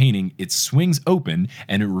close to the painting, it swings open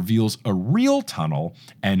and it reveals a real tunnel.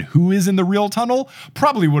 And who is in the real tunnel?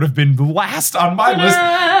 Probably would have been last on my list.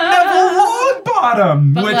 Neville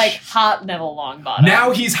Longbottom. But like hot Neville Longbottom.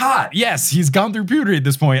 Now he's hot. Yes, he's gone through puberty at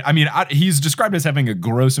this point. I mean, he's described as having a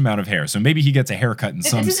gross amount of hair. So maybe he gets a haircut in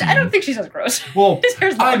some scene. I don't think she's as gross. Well,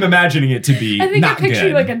 I'm imagining it to be I think not I'm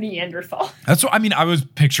picturing good. like a Neanderthal. That's what I was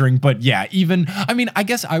picturing. But yeah, I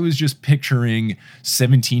guess I was just picturing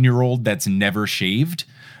 17-year-old that's never shaved.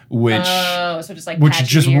 Which so just like is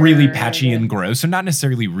just hair, really patchy and gross. So not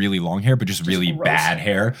necessarily really long hair, but just really gross. bad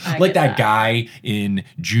hair. Like that guy in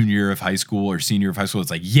junior year of high school or senior of high school.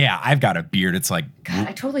 It's like, yeah, I've got a beard. It's like, God,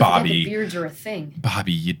 I totally Bobby, forget that beards are a thing.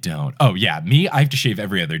 Bobby, you don't. Oh yeah, me, I have to shave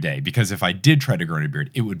every other day because if I did try to grow a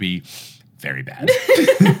beard, it would be very bad.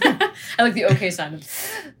 I like the okay sign of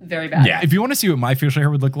very bad. Yeah, if you want to see what my facial hair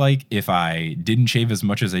would look like if I didn't shave as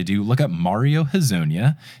much as I do, look up Mario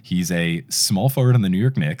Hezonja. He's a small forward on the New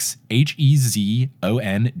York Knicks, Hezonja.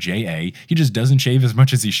 He just doesn't shave as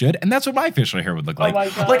much as he should, and that's what my facial hair would look like. Oh my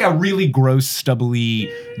God. Like a really gross,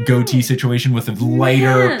 stubbly goatee situation with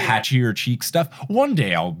lighter, patchier cheek stuff. One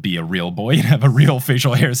day I'll be a real boy and have a real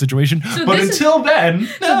facial hair situation, but until then,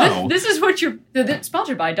 no. This is what you're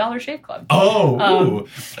sponsored by Dollar Shave Club. Oh,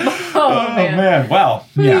 man. Well,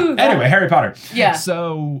 yeah. Anyway, Harry Potter. Yeah.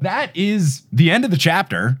 So that is the end of the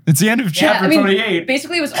chapter. It's the end of chapter 28.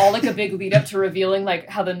 Basically, it was all like a big lead up to revealing like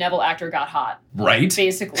how the Neville actor got hot. Right.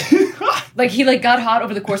 Basically. Like he like got hot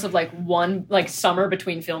over the course of like one like summer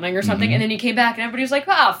between filming or something, and then he came back and everybody was like,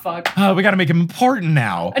 fuck. Oh, we got to make him important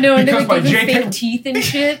now. I know, and they like gave him fake teeth and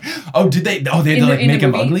shit. Oh, did they? Oh, they had to like make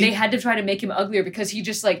him ugly? They had to try to make him uglier because he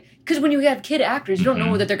just like, because when you have kid actors, you don't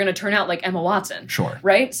know that they're going to turn out like Emma Watson. Sure.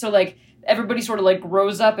 Right? So like, everybody sort of like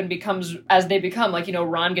grows up and becomes as they become. Like,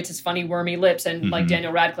 Ron gets his funny wormy lips and like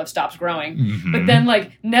Daniel Radcliffe stops growing. But then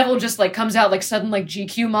like Neville just like comes out like sudden like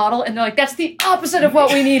GQ model and they're like, that's the opposite of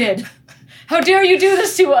what we needed. How dare you do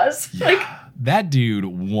this to us? Yeah. Like that dude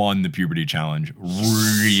won the puberty challenge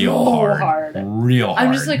real hard.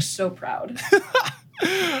 I'm just like so proud.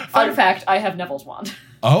 Fun fact, I have Neville's wand.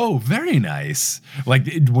 Oh, very nice. Like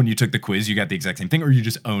when you took the quiz, you got the exact same thing, or you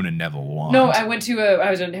just own a Neville wand? No, I was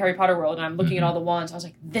in Harry Potter World and I'm looking at all the wands. I was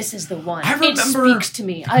like, this is the one. I remember, it speaks to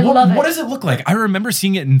me. I love it. What does it look like? I remember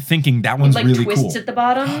seeing it and thinking that one's really cool. It twists at the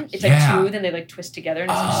bottom. It's like two, then they like twist together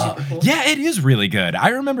and it's like super cool. Yeah, it is really good. I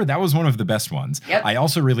remember that was one of the best ones. Yep. I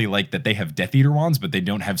also really like that they have Death Eater wands, but they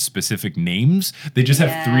don't have specific names. They just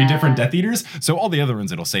have 3 different Death Eaters. So all the other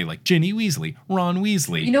ones, it'll say like Ginny Weasley, Ron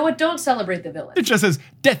Weasley. You know what? Don't celebrate the villain. It just says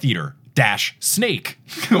Death Eater -snake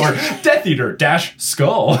or Death Eater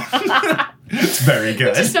 -skull. It's very good.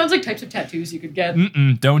 It just sounds like types of tattoos you could get.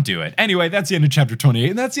 Don't do it. Anyway, that's the end of chapter 28,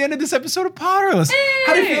 and that's the end of this episode of Potterless. Hey!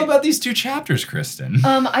 How do you feel about these 2 chapters, Kristen?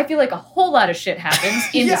 I feel like a whole lot of shit happens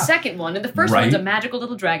in the second one, and the first one's a magical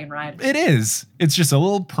little dragon ride. It is. It's just a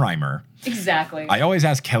little primer. Exactly. I always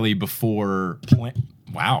ask Kelly before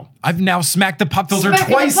Wow. I've now smacked the pop filter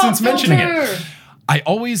twice since mentioning it. I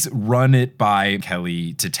always run it by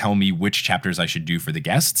Kelly to tell me which chapters I should do for the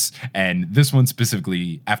guests. And this one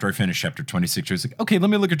specifically, after I finished chapter 26, I was like, okay, let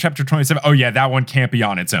me look at chapter 27. Oh yeah, that one can't be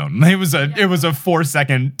on its own. It was a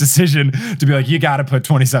 4-second decision to be like, you got to put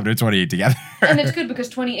 27 and 28 together. And it's good because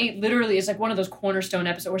 28 literally is like one of those cornerstone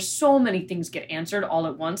episodes where so many things get answered all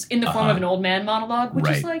at once in the form of an old man monologue, which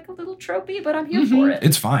is like a little tropey, but I'm here for it.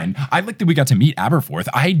 It's fine. I like that we got to meet Aberforth.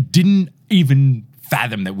 I didn't even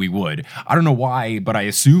fathom that we would. I don't know why, but I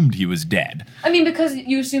assumed he was dead. I mean, because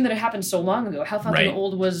you assume that it happened so long ago. How fucking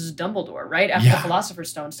old was Dumbledore, right? After the Philosopher's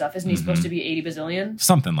Stone stuff. Isn't he supposed to be 80 bazillion?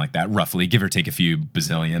 Something like that, roughly. Give or take a few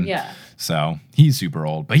bazillion. Yeah. So he's super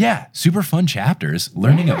old. But yeah, super fun chapters.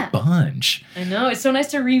 Learning a bunch. I know. It's so nice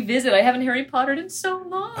to revisit. I haven't Harry Pottered in so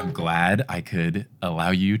long. I'm glad I could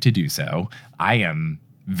allow you to do so. I am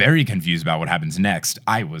very confused about what happens next.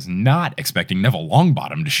 I was not expecting Neville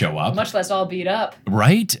Longbottom to show up. Much less all beat up.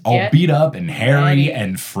 Right? All beat up and hairy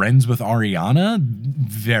and friends with Ariana.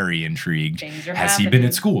 Very intrigued. Has he been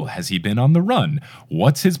at school? Has he been on the run?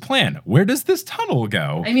 What's his plan? Where does this tunnel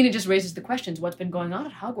go? I mean, it just raises the questions. What's been going on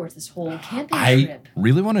at Hogwarts this whole camping trip? I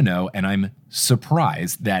really want to know, and I'm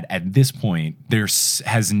surprised that at this point there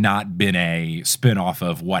has not been a spin-off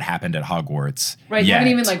of what happened at Hogwarts. Right, you haven't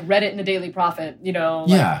even read it in the Daily Prophet,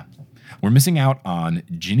 Yeah. We're missing out on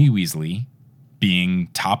Ginny Weasley, being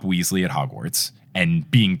top Weasley at Hogwarts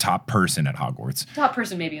and being top person at Hogwarts. Top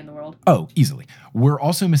person maybe in the world. Oh, easily. We're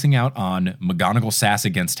also missing out on McGonagall sass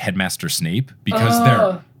against Headmaster Snape because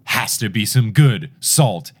there has to be some good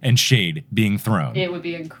salt and shade being thrown. It would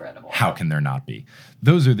be incredible. How can there not be?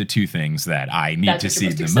 Those are the two things that I need to see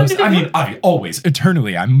the most. I mean, always,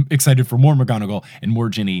 eternally, I'm excited for more McGonagall and more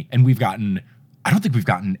Ginny. And I don't think we've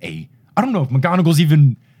gotten I don't know if McGonagall's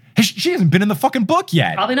even... She hasn't been in the fucking book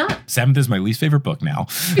yet. Probably not. 7th is my least favorite book now.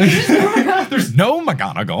 There's no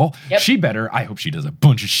McGonagall. Yep. She better. I hope she does a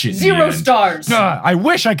bunch of shit. 0 stars. I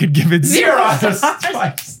wish I could give it 0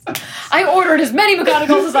 stars. I ordered as many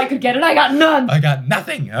McGonagalls as I could get, and I got none. I got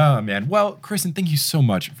nothing. Oh, man. Well, Kristen, thank you so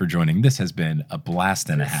much for joining. This has been a blast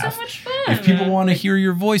and a half. So much fun. If people want to hear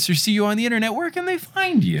your voice or see you on the internet, where can they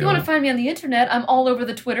find you? If you want to find me on the internet, I'm all over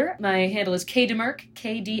the Twitter. My handle is KDimerc,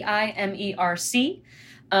 KDIMERC.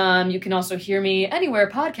 You can also hear me anywhere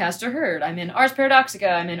podcasts are heard. I'm in Ars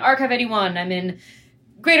Paradoxica, I'm in Archive 81, I'm in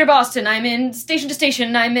Greater Boston, I'm in Station to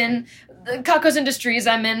Station, I'm in Kakos Industries,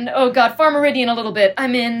 I'm in, Far Meridian a little bit,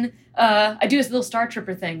 I'm in, I do this little Star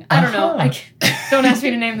Tripper thing. I don't know. Don't ask me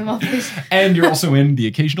to name them all, please. And you're also in the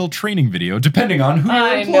occasional training video, depending on who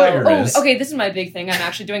your employer is. Okay, this is my big thing. I'm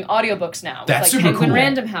actually doing audiobooks now. That's with, super Penguin cool.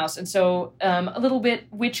 Random House. And so a little bit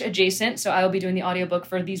witch adjacent. So I will be doing the audiobook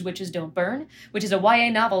for These Witches Don't Burn, which is a YA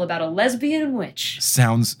novel about a lesbian witch.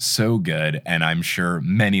 Sounds so good. And I'm sure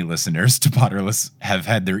many listeners to Potterless have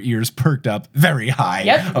had their ears perked up very high.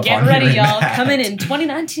 Yep, get ready, y'all. Coming in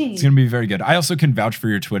 2019. It's going to be very good. I also can vouch for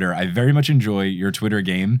your Twitter. I very much enjoy your Twitter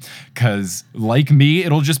game because, like me,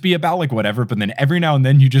 it'll just be about like whatever, but then every now and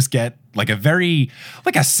then you just get like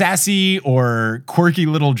a sassy or quirky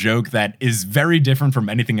little joke that is very different from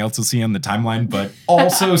anything else you'll see on the timeline, but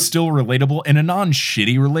also still relatable in a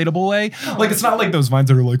non-shitty relatable way. Like, it's not like those vines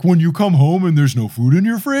that are like, when you come home and there's no food in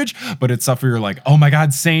your fridge, but it's stuff where you're like, oh my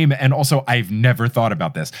God, same. And also, I've never thought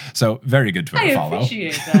about this. So very good Twitter follow. I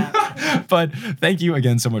appreciate that. But thank you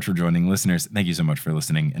again so much for joining. Listeners, thank you so much for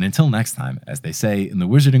listening. And until next time, as they say in the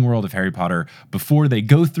wizarding world of Harry Potter, before they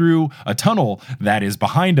go through a tunnel that is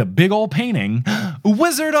behind a big old painting,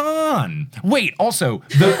 wizard on. Wait, also,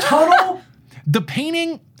 the tunnel, the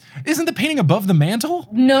painting, isn't the painting above the mantle?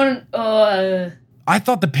 No. I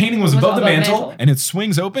thought the painting was above the mantle and it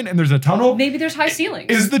swings open and there's a tunnel. Maybe there's high ceilings.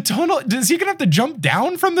 Is the tunnel, is he gonna have to jump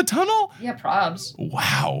down from the tunnel? Yeah, probs.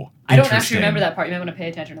 Wow. I don't actually remember that part. You might want to pay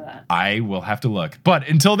attention to that. I will have to look. But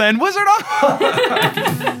until then, wizard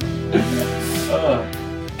on!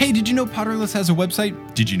 Hey, did you know Potterless has a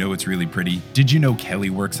website? Did you know it's really pretty? Did you know Kelly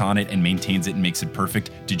works on it and maintains it and makes it perfect?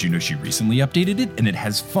 Did you know she recently updated it and it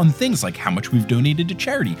has fun things like how much we've donated to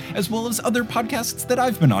charity, as well as other podcasts that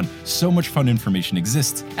I've been on? So much fun information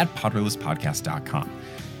exists at potterlesspodcast.com.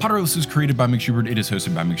 Potterless is created by Mick Schubert, it is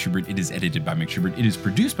hosted by Mick Schubert, it is edited by Mick Schubert, it is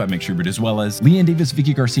produced by Mick Schubert, as well as Leanne Davis,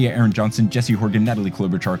 Vicky Garcia, Aaron Johnson, Jesse Horgan, Natalie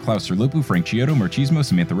Klobuchar, Klaus Serlopu, Frank Chiodo, Marchismo,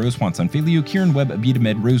 Samantha Rose, Juan Sanfelio, Kieran Webb, Abida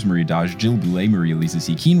Med, Rosemary Dodge, Jill Boulay, Maria Lisa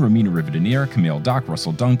C. Keene, Romina Rivadanier, Camille Dock,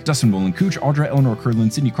 Russell Dunk, Dustin Wolin Cooch, Audra Eleanor Curlin,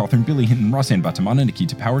 Sydney Cawthorn, Billy Hinton, Rosanne Batamana,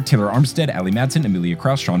 Nikita Power, Taylor Armstead, Ali Madsen, Amelia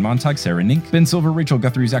Krause, Sean Montag, Sarah Nink, Ben Silver, Rachel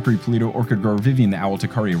Guthrie, Zachary Polito, Orchid Grower, Vivian the Owl,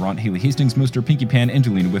 Takari Arant, Haley Hastings, Moster, Pinky Pan,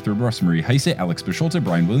 Angelina Withrow, Rosemary Heise, Alex Bisholta,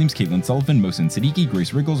 Brian Williams, Caitlin Sullivan, Mohsen Siddiqui,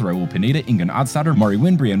 Grace Riggles, Raul Pineda, Ingan Odstatter, Mari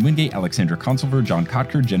Wynn, Brianne Wingate, Alexandra Consulver, John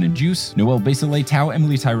Kotker, Jen Juice, Noel Basile, Tao,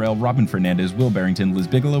 Emily Tyrell, Robin Fernandez, Will Barrington, Liz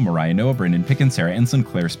Bigelow, Mariah Noah, Brandon Pickens, Sarah Ensign,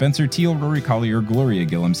 Claire Spencer, Teal, Rory Collier, Gloria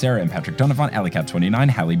Gillum, Sarah and Patrick Donovan, Alicat29,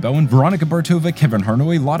 Hallie Bowen, Veronica Bartova, Kevin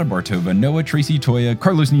Harnoy, Lotta Bartova, Noah, Tracy Toya,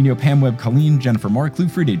 Carlos Nino, Pam Webb, Colleen, Jennifer Mark,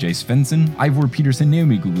 Lufrid, AJ Svensson, Ivor Peterson,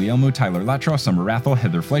 Naomi Guglielmo, Tyler Latrow, Summer Rathel,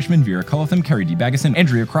 Heather Fleischman, Vera Cullitham, Carrie D. Baggeson,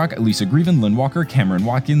 Andrea Kroc, Elisa Grieven, Lynn Walker, Cameron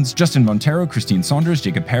Watkins, Justin Montero, Christine Saunders,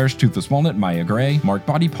 Jacob Parrish, Toothless Walnut, Maya Gray, Mark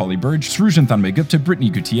Body, Polly Burge, Srujan Thanmay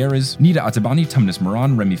Brittany Gutierrez, Nita Atabani, Tumnus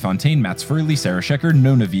Moran, Remy Fontaine, Mats Furley, Sarah Shecker,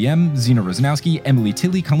 Nona VM, Zena Rosnowski, Emily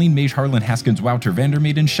Tilly, Colleen Mage, Harlan Haskins, Wouter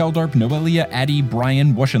Vandermaiden, Sheldarp, Noelia, Addie,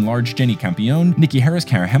 Brian, Wash and Large, Jenny Campione, Nikki Harris,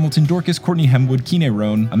 Kara Hamilton, Dorcas, Courtney Hemwood, Kine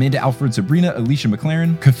Roan, Amanda Alfred, Sabrina, Alicia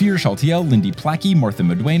McLaren, Kafir Shaltiel, Lindy Plackey, Martha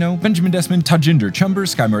Medueno, Benjamin Desmond, Tajinder Chumber,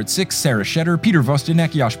 Skymart 6, Sarah Shetter, Peter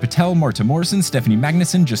Vostenek, Yash Patel, Marta Morrison, Stephanie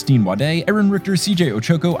Magnuson, Justine Wade, Erin Richter, CJ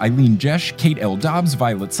Ochoko, Eileen Jesh, Kate L. Dobbs,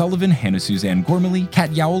 Violet Sullivan, Hannah Suzanne Gormley, Kat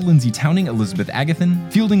Yowell, Lindsay Towning, Elizabeth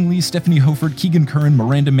Agathan, Fielding Lee, Stephanie Hofert, Keegan Curran,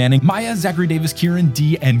 Miranda Manning, Maya, Zachary Davis, Kieran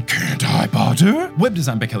D, and Can't I Potter? Web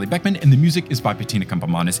design by Kelly Beckman, and the music is by Patina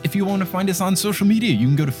Campamanis. If you want to find us on social media, you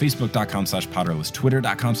can go to facebook.com/Potterless,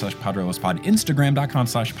 twitter.com/PotterlessPod,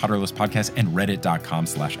 instagram.com/PotterlessPodcast, and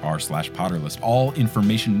reddit.com/r/Potterless. All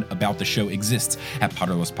information about the show exists at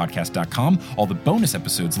PotterlessPodcast.com. All the bonus bonus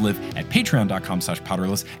episodes live at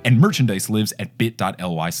patreon.com/Potterless, and merchandise lives at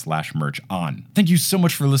bit.ly/merch on. Thank you so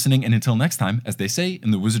much for listening, and until next time, as they say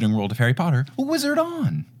in the wizarding world of Harry Potter, wizard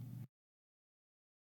on!